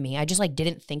schedule in front of me. I just like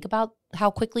didn't think about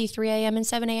how quickly 3 a.m. and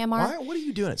 7 a.m. are. What are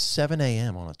you doing at 7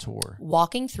 a.m. on a tour?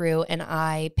 Walking through, and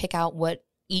I pick out what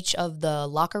each of the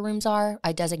locker rooms are.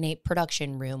 I designate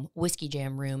production room, whiskey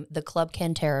jam room, the Club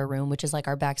Cantera room, which is like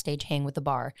our backstage hang with the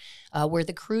bar, where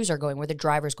the crews are going, where the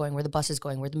driver's going, where the bus is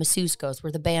going, where the masseuse goes,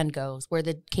 where the band goes, where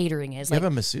the catering is. You have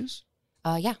a masseuse?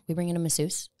 Yeah, we bring in a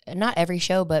masseuse. Not every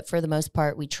show, but for the most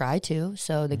part, we try to.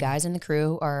 So the guys in the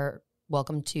crew are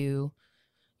welcome to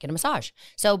get a massage.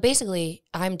 So basically,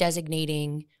 I'm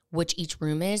designating which each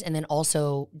room is and then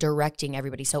also directing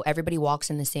everybody. So everybody walks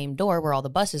in the same door where all the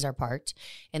buses are parked.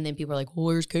 And then people are like, well,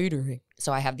 where's catering?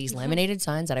 So I have these laminated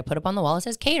signs that I put up on the wall that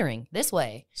says catering this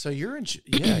way. So you're in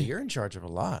charge of a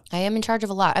lot. I am in charge of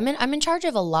a lot. I'm in charge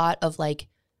of a lot of like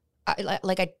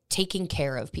taking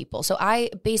care of people. So I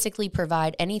basically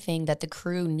provide anything that the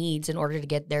crew needs in order to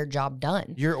get their job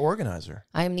done. You're organizer.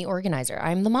 I am the organizer.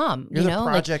 I'm the mom. You're the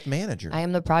project manager. I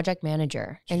am the project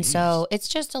manager. Jeez. And so it's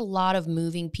just a lot of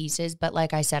moving pieces. But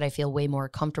like I said, I feel way more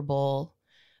comfortable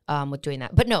with doing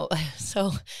that. But no,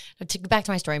 so to get back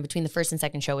to my story, in between the first and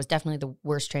second show was definitely the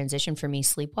worst transition for me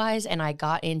sleep-wise. And I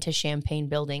got into Champaign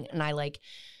Building and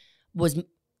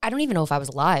I don't even know if I was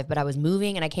alive, but I was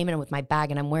moving and I came in with my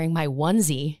bag and I'm wearing my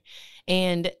onesie.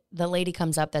 And the lady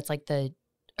comes up that's like the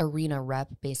arena rep,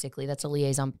 basically. That's a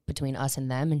liaison between us and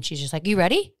them. And she's just like, you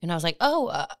ready? And I was like,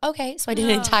 oh, okay. So I did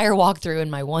an entire walkthrough in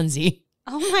my onesie.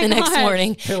 Oh my the next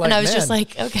morning. Like, and I was just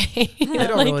like, okay. They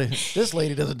don't really, this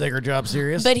lady doesn't take her job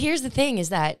serious. But here's the thing is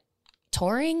that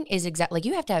touring is exactly, like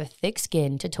you have to have thick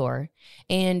skin to tour.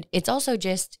 And it's also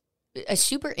just a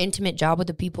super intimate job with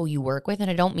the people you work with.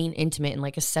 And I don't mean intimate in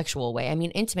like a sexual way. I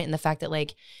mean intimate in the fact that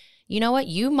like, you know what,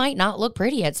 you might not look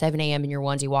pretty at 7 a.m. in your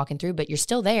onesie walking through, but you're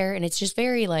still there. And it's just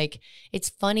very like, it's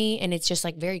funny and it's just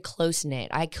like very close knit.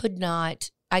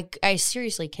 I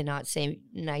seriously cannot say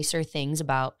nicer things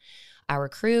about our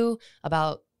crew,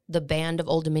 about the band of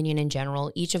Old Dominion in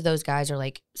general. Each of those guys are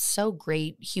like so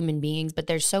great human beings, but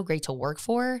they're so great to work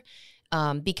for.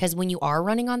 Because when you are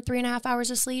running on 3.5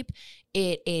 hours of sleep,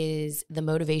 it is the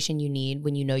motivation you need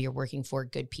when you know you're working for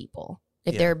good people.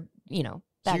 If they're,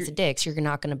 bags of dicks, you're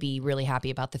not going to be really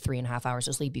happy about the 3.5 hours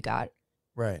of sleep you got.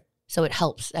 Right. So it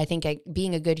helps. I think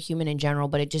being a good human in general,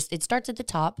 but it starts at the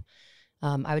top.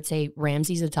 I would say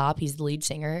Ramsey's the top. He's the lead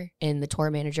singer, and the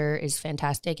tour manager is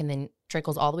fantastic, and then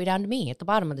trickles all the way down to me at the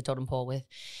bottom of the totem pole with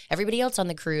everybody else on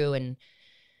the crew. And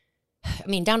I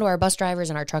mean, down to our bus drivers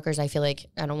and our truckers. I feel like,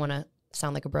 I don't want to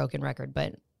sound like a broken record,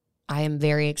 but I am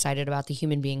very excited about the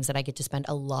human beings that I get to spend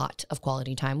a lot of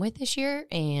quality time with this year.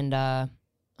 And I'm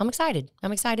excited.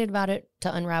 I'm excited about it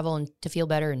to unravel and to feel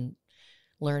better and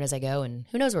learn as I go. And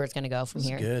who knows where it's going to go from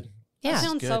here. Good. Yeah. That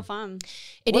sounds so fun.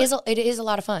 It is a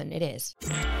lot of fun. It is.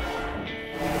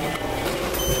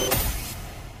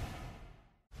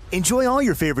 Enjoy all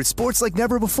your favorite sports like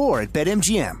never before at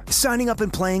BetMGM. Signing up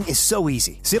and playing is so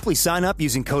easy. Simply sign up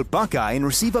using code Buckeye and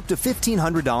receive up to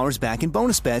 $1,500 back in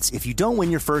bonus bets if you don't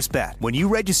win your first bet. When you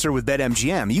register with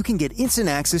BetMGM, you can get instant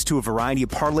access to a variety of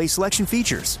parlay selection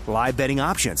features, live betting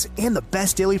options, and the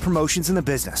best daily promotions in the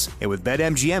business. And with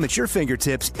BetMGM at your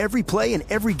fingertips, every play and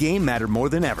every game matter more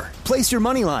than ever. Place your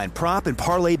moneyline, prop, and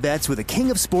parlay bets with the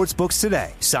king of sportsbooks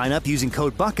today. Sign up using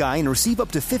code Buckeye and receive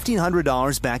up to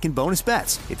 $1,500 back in bonus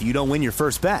bets if you don't win your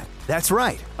first bet. That's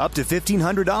right, up to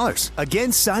 $1,500.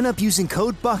 Again, sign up using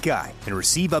code Buckeye and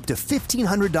receive up to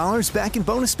 $1,500 back in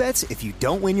bonus bets if you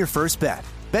don't win your first bet.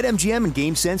 BetMGM and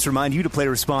GameSense remind you to play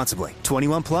responsibly.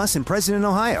 21 plus and present in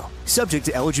Ohio. Subject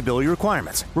to eligibility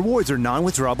requirements. Rewards are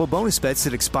non-withdrawable bonus bets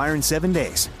that expire in 7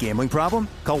 days. Gambling problem?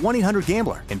 Call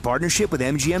 1-800-GAMBLER in partnership with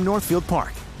MGM Northfield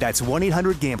Park. That's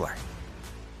 1-800-GAMBLER.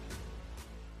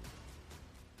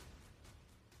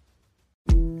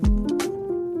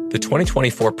 The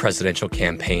 2024 presidential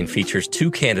campaign features two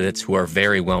candidates who are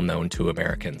very well known to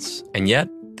Americans. And yet,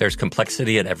 there's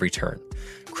complexity at every turn.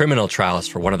 Criminal trials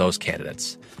for one of those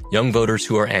candidates. Young voters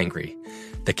who are angry.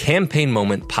 The Campaign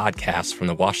Moment podcast from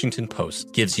the Washington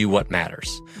Post gives you what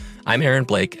matters. I'm Aaron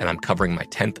Blake, and I'm covering my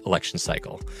 10th election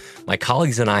cycle. My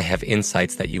colleagues and I have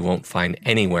insights that you won't find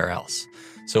anywhere else.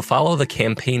 So follow the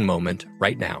Campaign Moment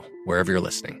right now, wherever you're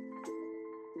listening.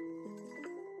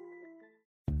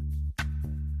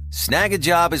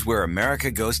 Snag-a-Job is where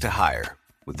America goes to hire,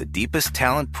 with the deepest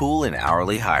talent pool in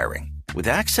hourly hiring. With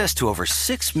access to over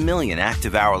 6 million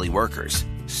active hourly workers,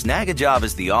 Snag-a-Job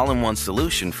is the all-in-one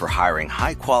solution for hiring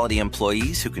high-quality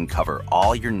employees who can cover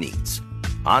all your needs.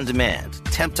 On demand,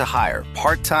 temp to hire,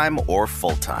 part-time or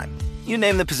full-time. You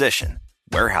name the position.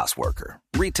 Warehouse worker,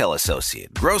 retail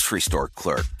associate, grocery store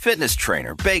clerk, fitness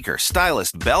trainer, baker,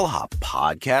 stylist, bellhop,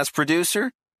 podcast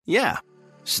producer. Yeah,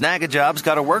 Snag-a-Job's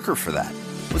got a worker for that.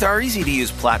 With our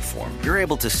easy-to-use platform, you're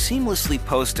able to seamlessly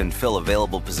post and fill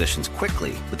available positions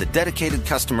quickly with a dedicated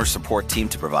customer support team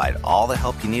to provide all the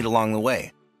help you need along the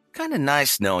way. Kind of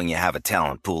nice knowing you have a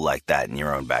talent pool like that in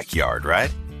your own backyard,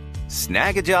 right?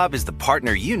 Snag-a-Job is the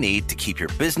partner you need to keep your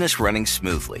business running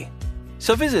smoothly.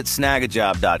 So visit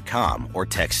snagajob.com or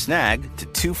text snag to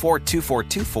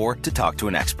 242424 to talk to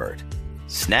an expert.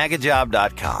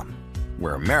 Snagajob.com,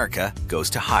 where America goes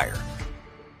to hire.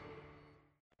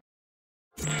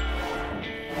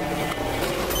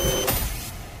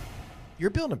 You're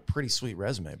building a pretty sweet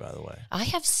resume, by the way. I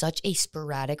have such a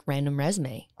sporadic, random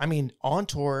resume. I mean, on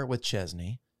tour with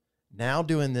Chesney, now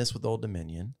doing this with Old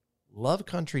Dominion, love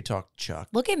country talk Chuck.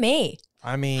 Look at me.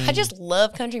 I mean, I just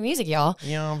love country music, y'all.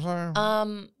 You know what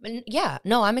I'm saying? Yeah,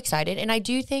 no, I'm excited. And I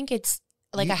do think it's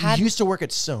like you used to work at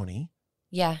Sony.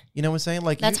 Yeah. You know what I'm saying?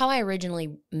 Like that's how I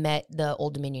originally met the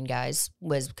Old Dominion guys,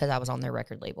 was because I was on their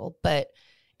record label. But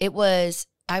it was,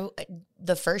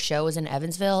 the first show was in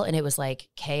Evansville, and it was like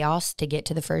chaos to get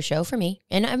to the first show for me.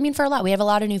 And I mean, for a lot, we have a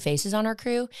lot of new faces on our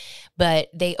crew, but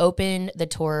they open the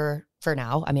tour for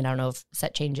now. I mean, I don't know if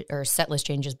set list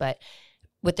changes, but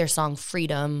with their song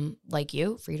Freedom Like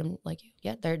You.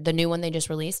 Yeah, they're the new one they just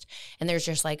released. And there's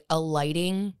just like a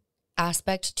lighting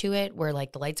aspect to it where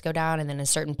like the lights go down, and then a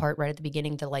certain part right at the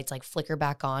beginning, the lights like flicker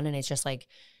back on, and it's just like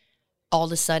all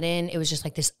of a sudden it was just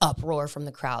like this uproar from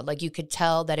the crowd. Like you could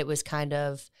tell that it was kind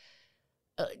of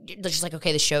just like,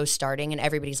 okay, the show's starting and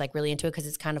everybody's like really into it because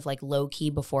it's kind of like low key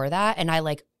before that. And I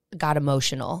like got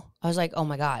emotional. I was like, oh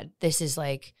my God, this is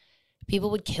like,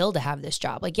 people would kill to have this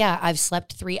job. Like, yeah, I've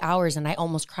slept 3 hours and I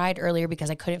almost cried earlier because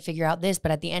I couldn't figure out this.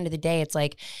 But at the end of the day, it's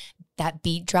like that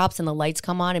beat drops and the lights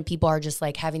come on and people are just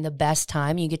like having the best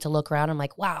time. You get to look around. I'm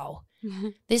like, wow,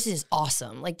 this is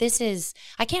awesome. Like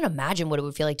I can't imagine what it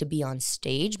would feel like to be on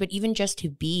stage, but even just to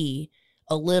be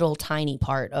a little tiny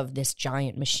part of this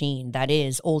giant machine that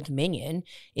is Old Dominion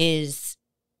is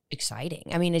exciting.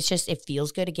 I mean, it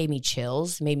feels good. It gave me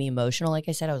chills, made me emotional. Like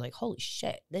I said, I was like, holy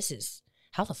shit,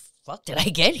 how the fuck did I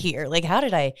get here? Like, how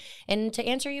did I? And to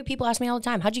answer you, people ask me all the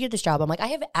time, how'd you get this job? I'm like, I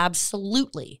have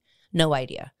absolutely no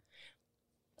idea.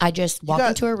 I just walked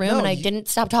into a room and I didn't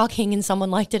stop talking, and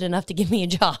someone liked it enough to give me a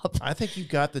job. I think you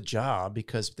got the job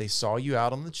because they saw you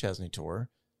out on the Chesney tour,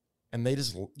 and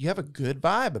you have a good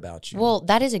vibe about you. Well,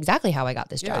 that is exactly how I got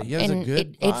this job. Yeah, you have a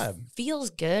good vibe. It feels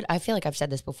good. I feel like I've said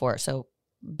this before,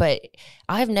 but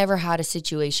I've never had a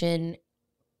situation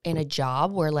in a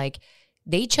job where like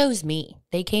they chose me.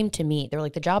 They came to me. They're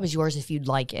like, the job is yours if you'd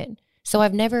like it. So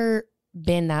I've never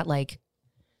been that like,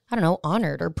 I don't know,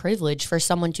 honored or privileged for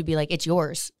someone to be like, it's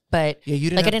yours. But I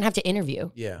didn't have to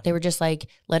interview. Yeah. They were just like,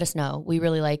 let us know. We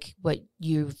really like what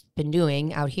you've been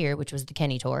doing out here, which was the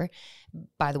Kenny tour.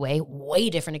 By the way, way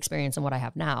different experience than what I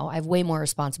have now. I have way more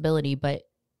responsibility, but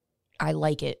I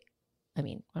like it. I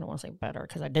mean, I don't want to say better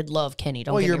because I did love Kenny.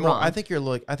 Don't get me wrong. I think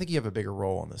you have a bigger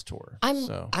role on this tour.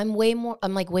 I'm way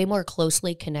more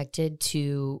closely connected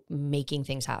to making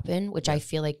things happen, which I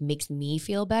feel like makes me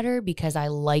feel better because I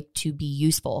like to be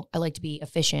useful. I like to be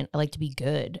efficient. I like to be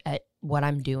good at what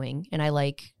I'm doing, and I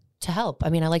like to help. I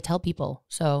mean, I like to help people.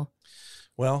 So,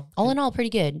 well, all in all, pretty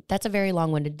good. That's a very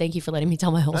long-winded. Thank you for letting me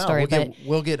tell my whole story.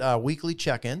 We'll get weekly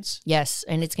check-ins. Yes,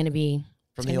 and it's going to be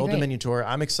from the Old Dominion tour.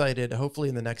 I'm excited. Hopefully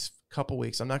in the next couple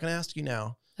weeks. I'm not going to ask you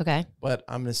now. Okay. But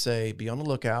I'm going to say be on the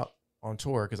lookout on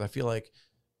tour because I feel like,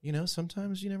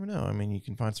 sometimes you never know. I mean, you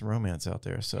can find some romance out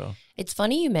there. So it's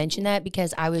funny you mentioned that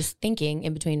because I was thinking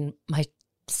in between my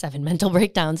 7 mental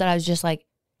breakdowns that I was just like,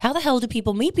 how the hell do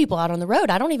people meet people out on the road?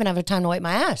 I don't even have the time to wipe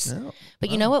my ass. No. But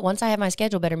you know what? Once I have my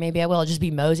schedule better, maybe I will. I'll just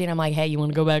be mosey and I'm like, hey, you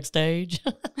want to go backstage?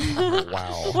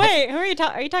 Wow. Wait, who are you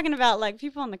talking? Are you talking about like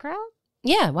people in the crowd?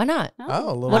 Yeah, why not?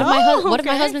 What if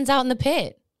my husband's out in the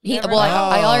pit?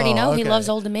 I already know he loves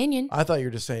Old Dominion. I thought you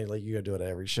were just saying like you gotta do it at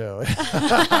every show.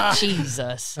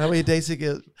 Jesus. How many days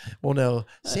ago? Well, no,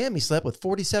 Sammy slept with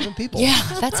 47 people. Yeah,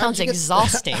 that sounds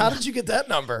exhausting. How did you get that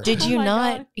number? Did you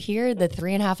not hear the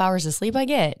 3.5 hours of sleep I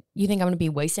get? You think I'm gonna be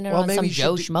wasting it on some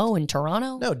Joe Schmo in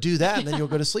Toronto? No, do that and then you'll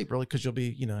go to sleep early because you'll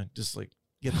be, just like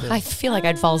get there. I feel like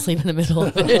I'd fall asleep in the middle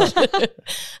of it.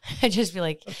 I just feel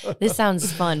like this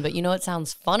sounds fun, but you know what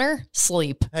sounds funner?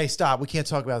 Sleep. Hey, stop. We can't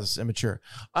talk about this. It's immature.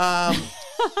 All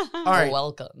right.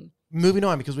 Welcome. Moving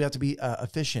on because we have to be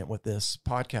efficient with this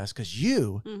podcast because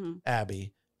you,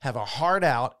 Abby, have a hard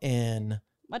out in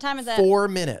what time is it? 4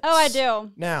 minutes. Oh, I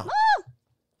do. Now.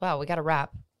 Wow, we got to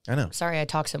wrap. I know. Sorry I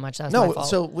talk so much. That's my fault.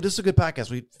 So this is a good podcast.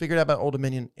 We figured out about Old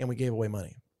Dominion and we gave away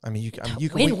money. I mean, you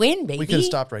can win, baby. We could have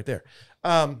stopped right there.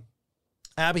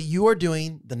 Abby, you are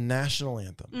doing the national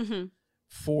anthem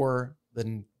for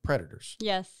the Predators.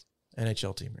 Yes.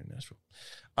 NHL team here in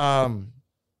Nashville.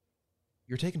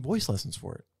 You're taking voice lessons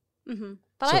for it.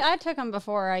 But so, I took them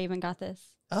before I even got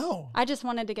this. Oh. I just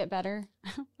wanted to get better.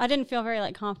 I didn't feel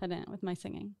very confident with my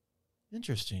singing.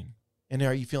 Interesting. And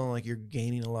are you feeling like you're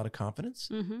gaining a lot of confidence?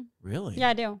 Really? Yeah,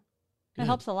 I do. Good. It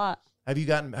helps a lot. Have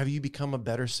you become a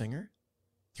better singer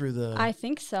through the? I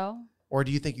think so. Or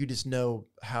do you think you just know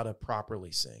how to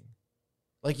properly sing?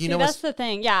 Like that's the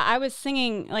thing. Yeah, I was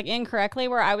singing incorrectly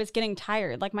where I was getting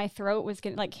tired. Like my throat was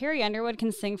getting Carrie Underwood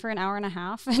can sing for an hour and a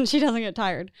half and she doesn't get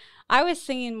tired. I was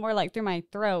singing more through my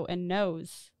throat and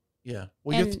nose. Yeah.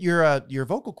 Well, your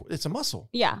vocal it's a muscle.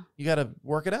 Yeah. You got to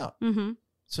work it out.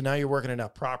 So now you're working it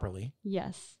out properly.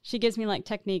 Yes. She gives me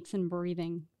techniques and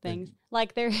breathing things.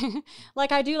 They're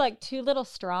I do 2 little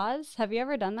straws. Have you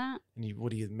ever done that? And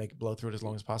what do you make it blow through it as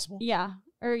long as possible? Yeah.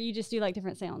 Or you just do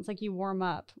different sounds. You warm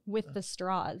up with the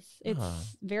straws.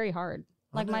 It's very hard.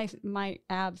 My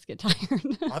abs get tired.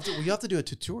 We have to do a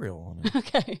tutorial on it.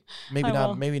 Okay. Maybe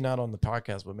not on the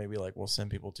podcast, but maybe we'll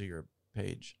send people to your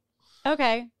page.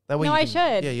 Okay. That way I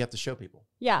should. Yeah, you have to show people.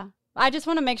 Yeah. I just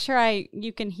want to make sure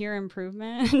you can hear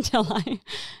improvement until I.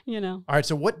 All right.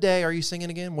 So what day are you singing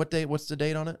again? What day? What's the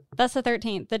date on it? That's the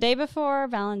 13th, the day before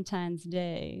Valentine's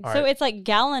Day. All so right. it's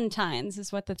Galentine's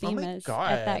is what the theme is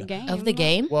at that game. Of the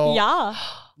game? Well, yeah.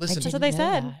 Listen, that's what they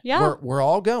said. That. Yeah. We're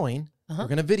all going. We're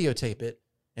going to videotape it,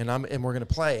 and we're going to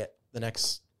play it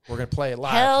We're going to play it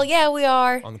live. Hell yeah, we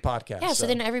are. On the podcast. Yeah, so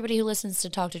then everybody who listens to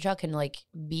Talk to Chuck can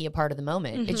be a part of the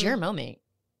moment. It's your moment.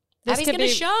 This Abby's going to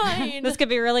shine. This could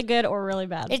be really good or really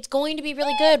bad. It's going to be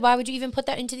really good. Why would you even put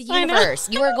that into the universe?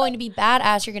 You are going to be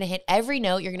badass. You're going to hit every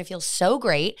note. You're going to feel so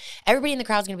great. Everybody in the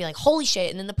crowd's going to be like, holy shit.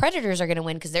 And then the Predators are going to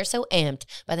win because they're so amped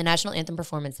by the national anthem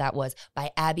performance that was by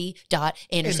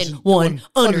Abby.Anderson 1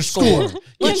 underscore.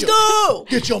 Let's go.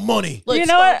 Get your money. You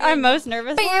know what I'm most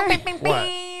nervous for?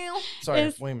 What?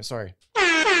 Sorry. Wait a minute. Sorry.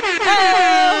 And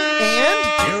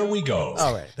here we go.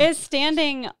 All right. Is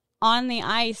standing on the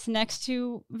ice next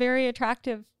to very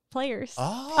attractive players.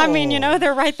 Oh. I mean,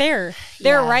 they're right there.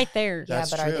 They're right there. That's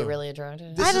but true. Are they really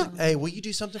attractive? Hey, will you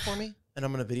do something for me? And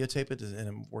I'm going to videotape it,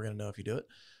 and we're going to know if you do it.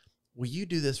 will you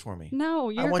do this for me?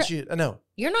 No, I want you. No,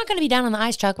 You're not going to be down on the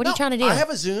ice, Chuck. What are you trying to do? I have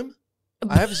a Zoom.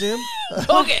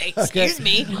 Okay, excuse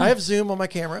me. I have Zoom on my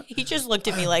camera. He just looked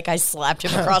at me like I slapped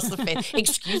him across the face.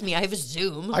 Excuse me, I have a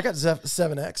Zoom. I got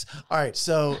 7X. All right,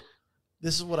 so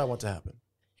this is what I want to happen.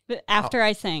 After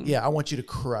I sing. Yeah, I want you to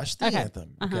crush the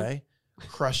anthem, okay?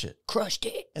 Crush it. Crushed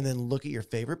it. And then look at your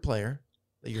favorite player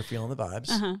that you're feeling the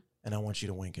vibes, and I want you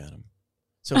to wink at him.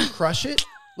 So crush it.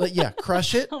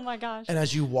 Crush it. Oh, my gosh. And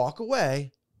as you walk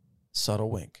away, subtle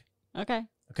wink. Okay.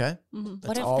 Okay? Mm-hmm.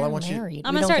 That's all I want married? you.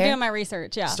 I'm going to start doing my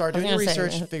research, yeah. Start doing your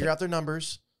research, figure out their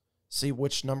numbers, see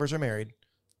which numbers are married.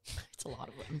 It's a lot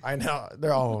of them. I know.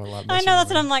 They're all a lot. I know, that's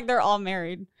what I'm like. They're all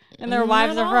married. And their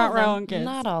wives are front row and kids.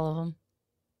 Not all of them.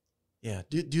 Yeah,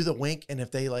 do the wink, and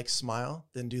if they like smile,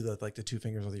 then do the 2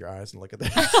 fingers with your eyes and look at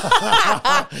them.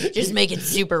 Just make it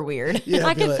super weird. Yeah,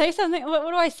 I could say something.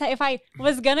 What do I say? If I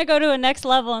was going to go to a next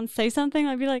level and say something,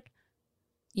 I'd be like,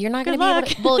 you're not going to be able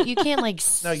to. Well, you can't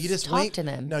no, you just talk wink to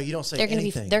them. No, you don't say they're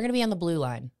anything. They're going to be on the blue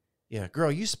line. Yeah, girl,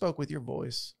 you spoke with your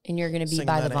voice. And you're going to be Sing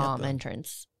by that the bomb anthem.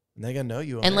 entrance. And they're going to know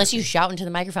you. Unless you shout into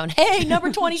the microphone, hey,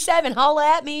 number 27,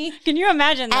 holla at me. Can you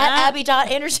imagine that? At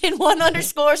Abby.Anderson,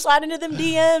 _ slide into them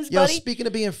DMs, Yo, buddy. speaking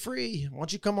of being free, why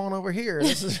don't you come on over here?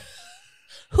 This is...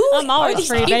 I'm always are these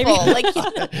free, people? baby.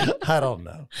 I don't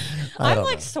know. I'm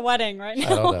like sweating right now. I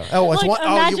don't know. Oh, it's like one.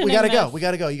 Oh, we gotta go. this. We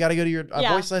gotta go. You gotta go to your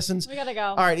voice lessons. We gotta go.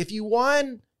 All right. If you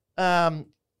won,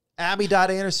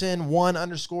 Abby.Anderson _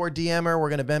 DMer. We're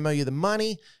gonna Venmo you the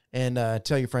money and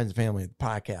tell your friends and family the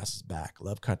podcast is back.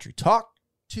 Love Country. Talk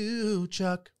to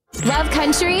Chuck. Love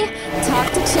Country, talk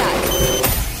to Chuck.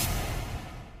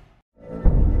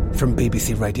 From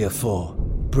BBC Radio 4,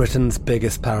 Britain's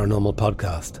biggest paranormal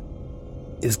podcast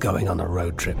is going on a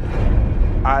road trip.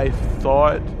 I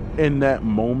thought in that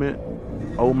moment,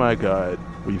 oh my God,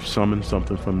 we've summoned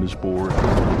something from this board.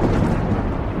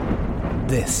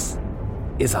 This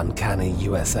is Uncanny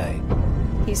USA.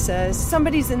 He says,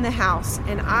 somebody's in the house,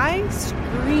 and I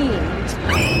screamed.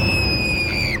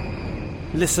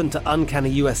 Listen to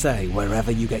Uncanny USA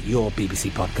wherever you get your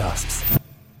BBC podcasts,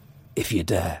 if you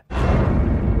dare.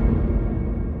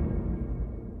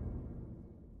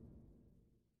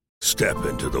 Step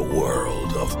into the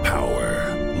world of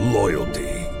power, loyalty,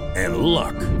 and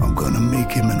luck. I'm gonna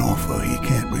make him an offer he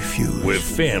can't refuse. With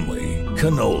family,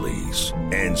 cannolis,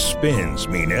 and spins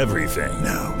mean everything.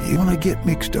 Now, you wanna get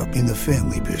mixed up in the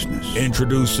family business.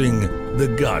 Introducing The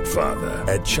Godfather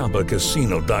at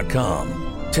ChumbaCasino.com.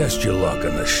 Test your luck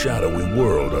in the shadowy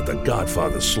world of The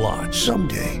Godfather slot.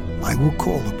 Someday, I will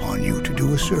call upon you to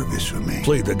do a service for me.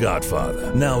 Play The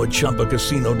Godfather, now at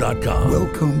ChumbaCasino.com.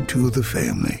 Welcome to the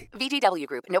family. VGW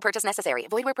Group. No purchase necessary.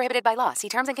 Void where prohibited by law. See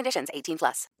terms and conditions.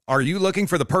 18+. Are you looking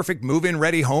for the perfect move-in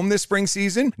ready home this spring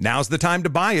season? Now's the time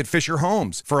to buy at Fisher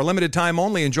Homes. For a limited time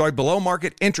only, enjoy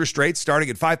below-market interest rates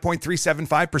starting at 5.375%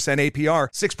 APR,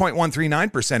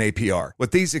 6.139% APR.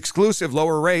 With these exclusive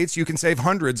lower rates, you can save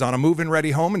hundreds on a move-in ready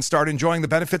home and start enjoying the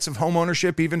benefits of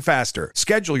homeownership even faster.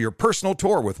 Schedule your personal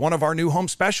tour with one of our new home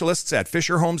specialists at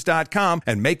FisherHomes.com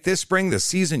and make this spring the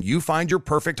season you find your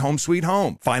perfect home sweet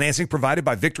home. Financing provided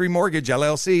by Victory Mortgage,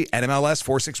 LLC, NMLS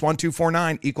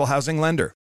 461249, Equal Housing Lender.